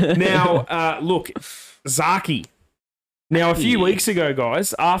 Now, look, Zaki. Now, a few weeks ago,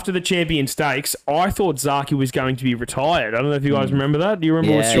 guys, after the Champion Stakes, I thought Zaki was going to be retired. I don't know if you guys remember that. Do you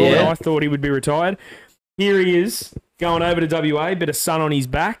remember what's short? I thought he would be retired. Here he is, going over to WA, bit of sun on his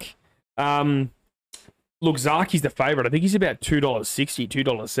back. Look, Zaki's the favourite. I think he's about $2.60,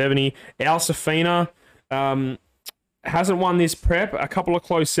 $2.70. Al Safina... hasn't won this prep, a couple of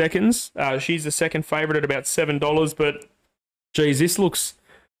close seconds. She's the second favourite at about $7, but geez, this looks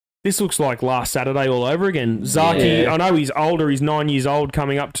like last Saturday all over again. Zaki, I know he's older, he's 9 years old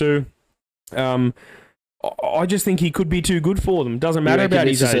coming up to. I just think he could be too good for them. Doesn't matter about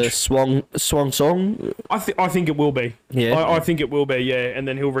his age. A swan song? I think it will be. Yeah. I think it will be, yeah. And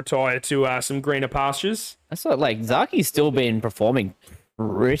then he'll retire to some greener pastures. That's like Zaki's still been performing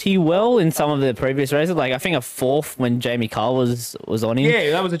pretty well in some of the previous races. Like I think a fourth when Jamie Carr was on him.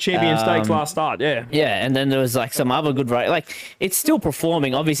 Yeah, that was a Champion Stakes last start. Yeah. Yeah, and then there was like some other good race. Like it's still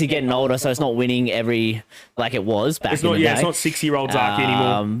performing. Obviously getting older, so it's not winning every like it was back in the day. It's not 6-year-old Zaki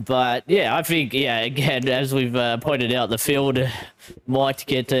anymore. But yeah, I think again as we've pointed out, the field might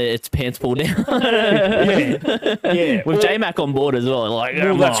get its pants pulled down. yeah. With J-Mac on board as well. Like,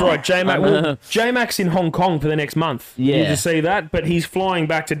 well, that's right. J-Mac's in Hong Kong for the next month. Yeah. Did you see that? But he's flying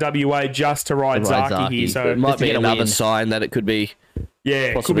back to WA just to ride Zaki here. So it might be another sign that it could be.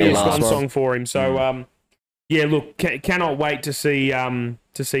 Yeah, it could be a swan song for him. So, look, cannot wait to see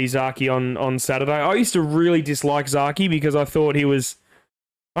Zaki on Saturday. I used to really dislike Zaki because I thought he was.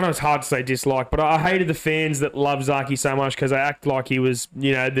 I know it's hard to say dislike, but I hated the fans that love Zaki so much because they act like he was,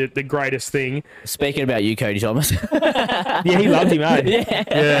 the greatest thing. Speaking about you, Cody Thomas. Yeah, he loved him,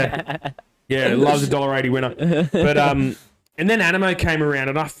 eh? Yeah, loves a $1.80 winner. But and then Animo came around,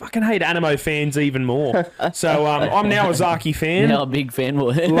 and I fucking hate Animo fans even more. So I'm now a Zaki fan. Now a big fan.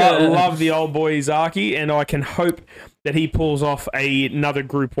 Love the old boy Zaki, and I can hope that he pulls off another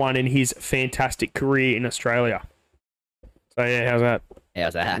Group 1 in his fantastic career in Australia. So yeah, how's that?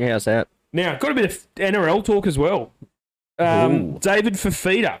 How's that? Now, got a bit of NRL talk as well. David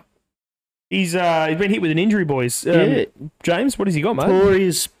Fafita. He's been hit with an injury, boys. James, what has he got, mate? Tore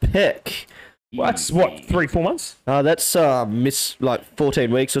his pec. Well, that's what, 3-4 months? That's miss like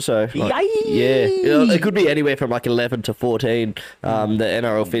 14 weeks or so. Like, yeah, it could be anywhere from like 11 to 14. The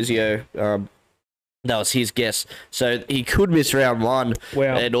NRL physio, that was his guess. So he could miss round 1,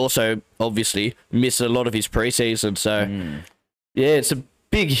 and also obviously miss a lot of his preseason. So yeah, it's a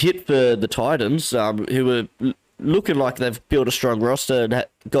big hit for the Titans, who were looking like they've built a strong roster and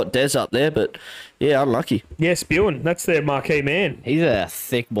got Des up there, but yeah, unlucky. Yeah, Spewin, that's their marquee man. He's a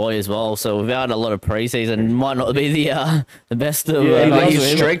thick boy as well, so without a lot of preseason, might not be the best of.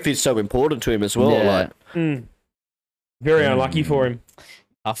 His strength is so important to him as well. Yeah. Very unlucky for him.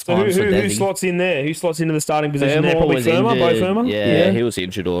 So who slots in there? Who slots into the starting position there? Probably Firma, Bo Firma? Yeah, he was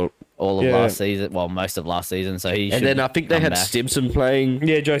injured all of last season. Well, most of last season, so he. And then I think they had Stimson playing.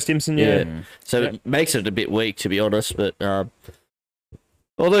 Yeah, Joe Stimson. Yeah. So it makes it a bit weak, to be honest. But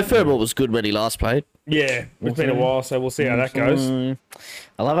although Firma was good when he last played. Yeah, it's been a while, so we'll see how that goes.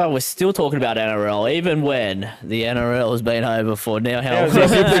 I love how we're still talking about NRL, even when the NRL has been over for now. How You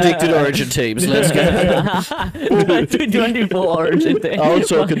predicted Origin teams. Let's go. 2024 Origin team. I'm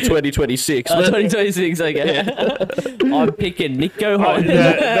talking 2026. 2026, okay. I'm picking Nico Hyde.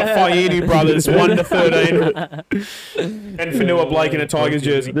 The Faiini brothers, 1 to 13. And Fanua Blake in a Tigers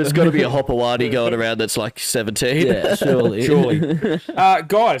jersey. There's got to be a Hopawati going around that's like 17. Yeah, surely. Surely.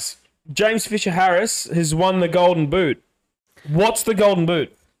 Guys, James Fisher-Harris has won the Golden Boot. What's the Golden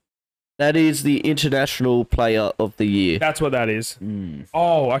Boot? That is the International Player of the Year. That's what that is.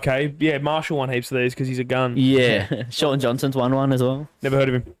 Oh, okay. Yeah, Marshall won heaps of these because he's a gun. Yeah. Sean Johnson's won one as well. Never heard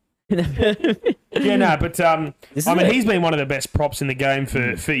of him. Yeah, no, but he's been one of the best props in the game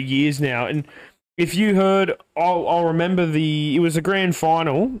for years now. And if you heard, I'll remember it was a grand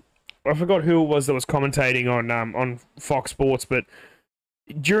final. I forgot who it was that was commentating on Fox Sports, but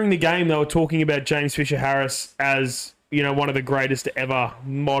during the game they were talking about James Fisher-Harris as, you know, one of the greatest ever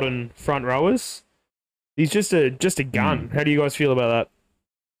modern front rowers. He's just a gun. How do you guys feel about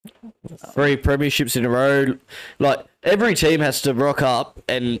that? 3 premierships in a row. Like, every team has to rock up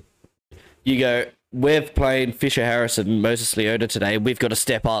and you go, we're playing Fisher-Harris and Moses Leota today. We've got to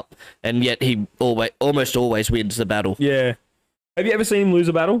step up. And yet he almost always wins the battle. Yeah. Have you ever seen him lose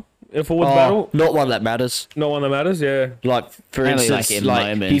a battle? A forward battle? Not one that matters. Not one that matters, yeah. Like, for Only instance,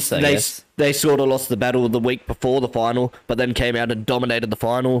 moments, they sort of lost the battle the week before the final, but then came out and dominated the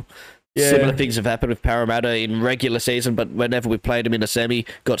final. Yeah. Similar things have happened with Parramatta in regular season, but whenever we played him in a semi,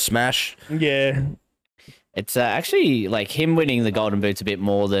 got smashed. Yeah. It's actually like him winning the Golden Boots a bit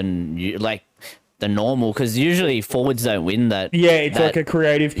more than the normal, because usually forwards don't win that. Yeah, it's like a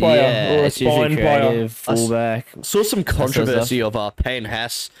creative player or a spine player. Fullback. Saw some controversy of Payne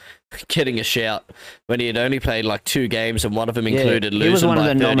Haas getting a shout when he had only played like 2 games and one of them included losing by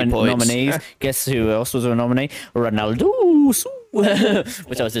 30 points. He was one of the nominees. Guess who else was a nominee? Ronaldo.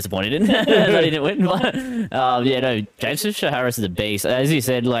 Which I was disappointed in that he didn't win. But James Fisher-Harris is a beast. As you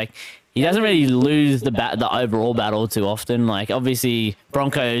said, like, he doesn't really lose the overall battle too often. Like, obviously,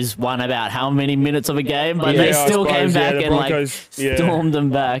 Broncos won about how many minutes of a game, but they still came back and stormed them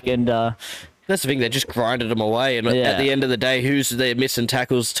back. And that's the thing; they just grinded them away. And at the end of the day, who's their missing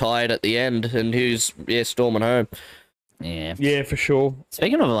tackles tied at the end, and who's storming home? Yeah, for sure.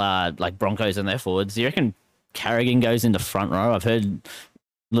 Speaking of like Broncos and their forwards, do you reckon Carrigan goes into front row? I've heard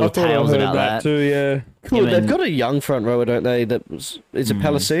little tales about that too. Yeah, cool. They've got a young front rower, don't they? Is it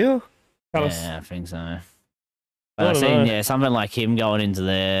Palacio? Yeah, I think so. But I've seen something like him going into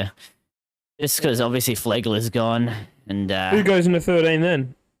there, just because obviously Flegler's gone, and who goes into 13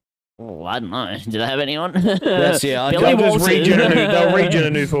 then? Oh, I don't know. Do they have anyone? That's they'll regen a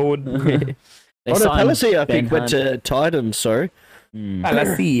new forward. Palacio, I think, went to Titans. Sorry,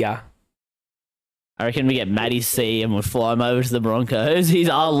 Palacio. I reckon we get Matty C and we'll fly him over to the Broncos. He's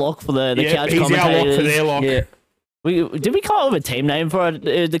our lock for the couch commentators. He's our lock for their lock. Yeah. Did we come up with a team name for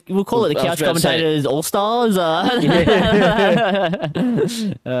it? We'll call it the Couch Commentators All Stars. Good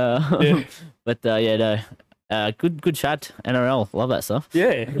chat. NRL, love that stuff.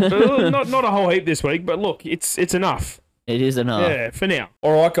 Yeah, not a whole heap this week, but look, it's enough. It is enough. Yeah, for now.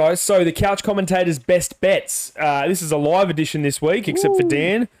 All right, guys. So the Couch Commentators Best Bets. This is a live edition this week, except for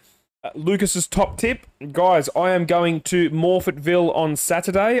Dan. Lucas's top tip. Guys, I am going to Morfettville on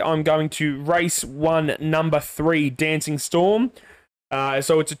Saturday. I'm going to race 1, number 3, Dancing Storm.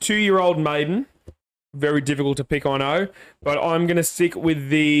 So it's a 2-year-old maiden. Very difficult to pick, I know. But I'm going to stick with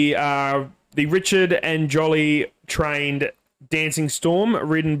the Richard and Jolly trained Dancing Storm,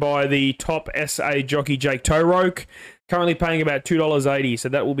 ridden by the top SA jockey Jake Toroke. Currently paying about $2.80, so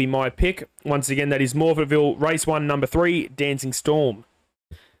that will be my pick. Once again, that is Morfettville, race 1, number 3, Dancing Storm.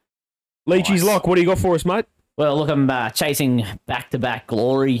 Leachy's lock, what do you got for us, mate? Well, look, I'm chasing back-to-back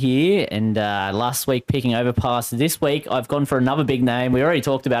glory here, and last week picking Overpass. This week, I've gone for another big name. We already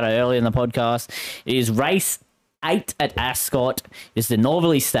talked about it earlier in the podcast. It is race 8 at Ascot. It's the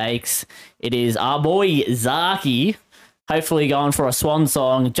Northerly Stakes. It is our boy Zaki, hopefully going for a swan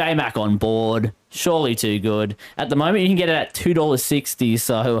song. J-Mac on board. Surely too good. At the moment, you can get it at $2.60,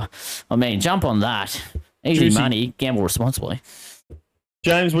 so, I mean, jump on that. Easy Juicy money. Gamble responsibly.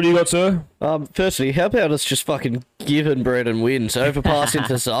 James, what do you got, sir? Firstly, how about us just fucking give and bread and win? So overpass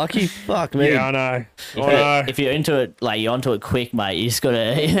into Zaki? Fuck me. Yeah, I know. If you're into it, like, you're onto it quick, mate. You just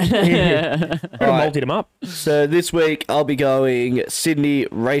gotta... multi them up. So this week, I'll be going Sydney,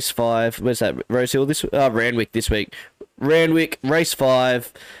 race 5. Where's that? Rosehill? Randwick this week. Randwick, race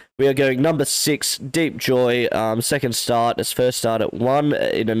 5. We are going number 6, Deep Joy. Second start. Its first start at 1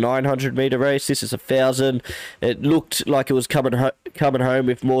 in a 900-meter race. This is 1,000. It looked like it was coming home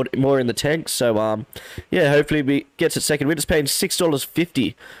with more in the tank. So yeah, hopefully we gets its second win. It's paying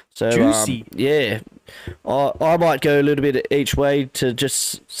 $6.50. So Juicy. yeah, I might go a little bit each way to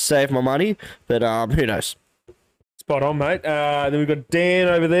just save my money, but who knows. Spot on, mate. Then we've got Dan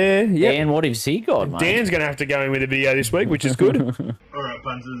over there. Yep. Dan, what has he got, mate? Dan's going to have to go in with a video this week, which is good. Alright,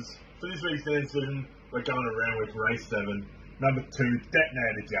 punters. For this week's fan decision, we're going around with race 7, number 2,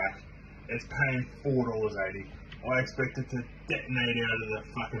 Detonator Jack. It's paying $4.80. I expect it to detonate out of the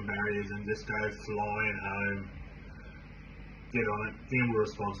fucking barriers and just go flying home. Get on it, gamble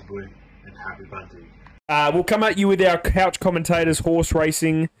responsibly, and happy punting. We'll come at you with our couch commentators horse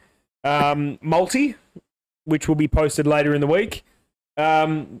racing multi, which will be posted later in the week.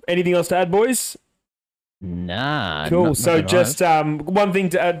 Anything else to add, boys? Nah. Cool. So just one thing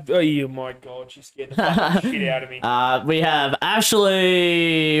to add. Oh my God, she scared the fucking shit out of me. We have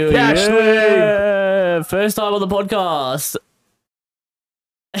Ashley. Ashley! Yeah, first time on the podcast.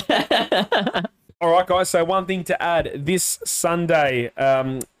 All right, guys. So one thing to add: this Sunday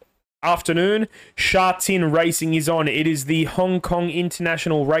afternoon, Sha Tin Racing is on. It is the Hong Kong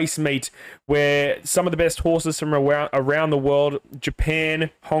International Race Meet, where some of the best horses from around the world, Japan,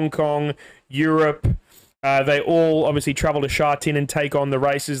 Hong Kong, Europe, they all obviously travel to Sha Tin and take on the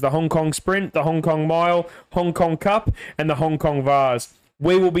races: the Hong Kong Sprint, the Hong Kong Mile, Hong Kong Cup, and the Hong Kong Vase.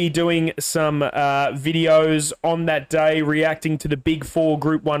 We will be doing some videos on that day, reacting to the Big Four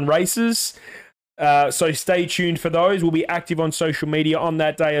Group 1 races. So stay tuned for those. We'll be active on social media on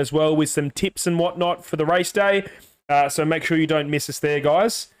that day as well with some tips and whatnot for the race day. So make sure you don't miss us there,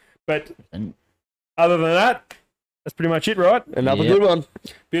 guys. But other than that, that's pretty much it, right? Another good one.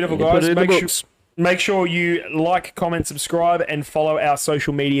 Beautiful, You guys. put it in the books. Make sure you like, comment, subscribe, and follow our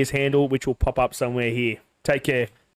social media's handle, which will pop up somewhere here. Take care.